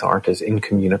that things aren't as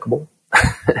incommunicable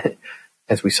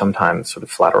as we sometimes sort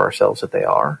of flatter ourselves that they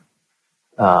are.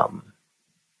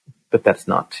 But that's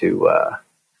not to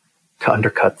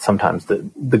undercut sometimes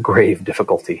the grave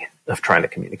difficulty of trying to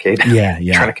communicate. Yeah.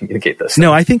 Trying to communicate this.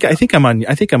 No, I think I'm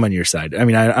on your side. I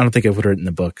mean, I don't think I would have written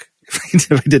the book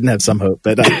if I didn't have some hope,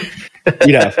 but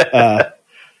you know,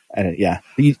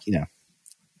 you know,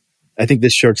 I think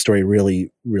this short story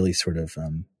really, really sort of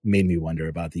made me wonder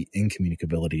about the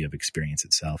incommunicability of experience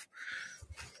itself.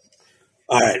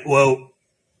 All right. Well,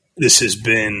 this has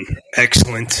been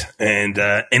excellent. And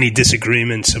any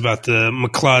disagreements about the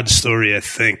McLeod story, I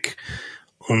think,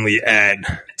 only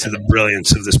add to the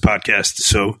brilliance of this podcast.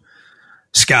 So,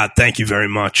 Scott, thank you very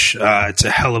much. It's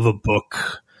a hell of a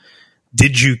book.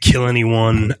 Did You Kill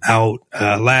Anyone? Out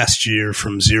last year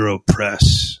from Zero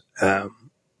Press.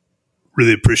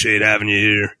 Really appreciate having you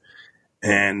here.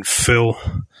 And Phil,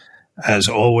 as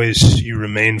always, you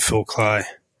remain Phil Cly.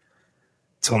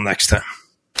 Till next time.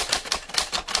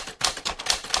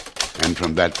 And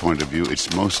from that point of view,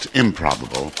 it's most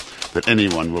improbable that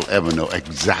anyone will ever know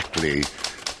exactly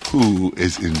who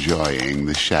is enjoying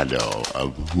the shadow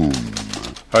of whom.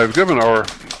 I've given our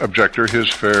objector his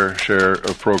fair share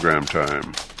of program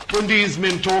time. When these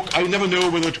men talk, I never know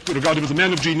whether to regard him as a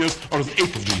man of genius or as an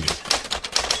ape of genius.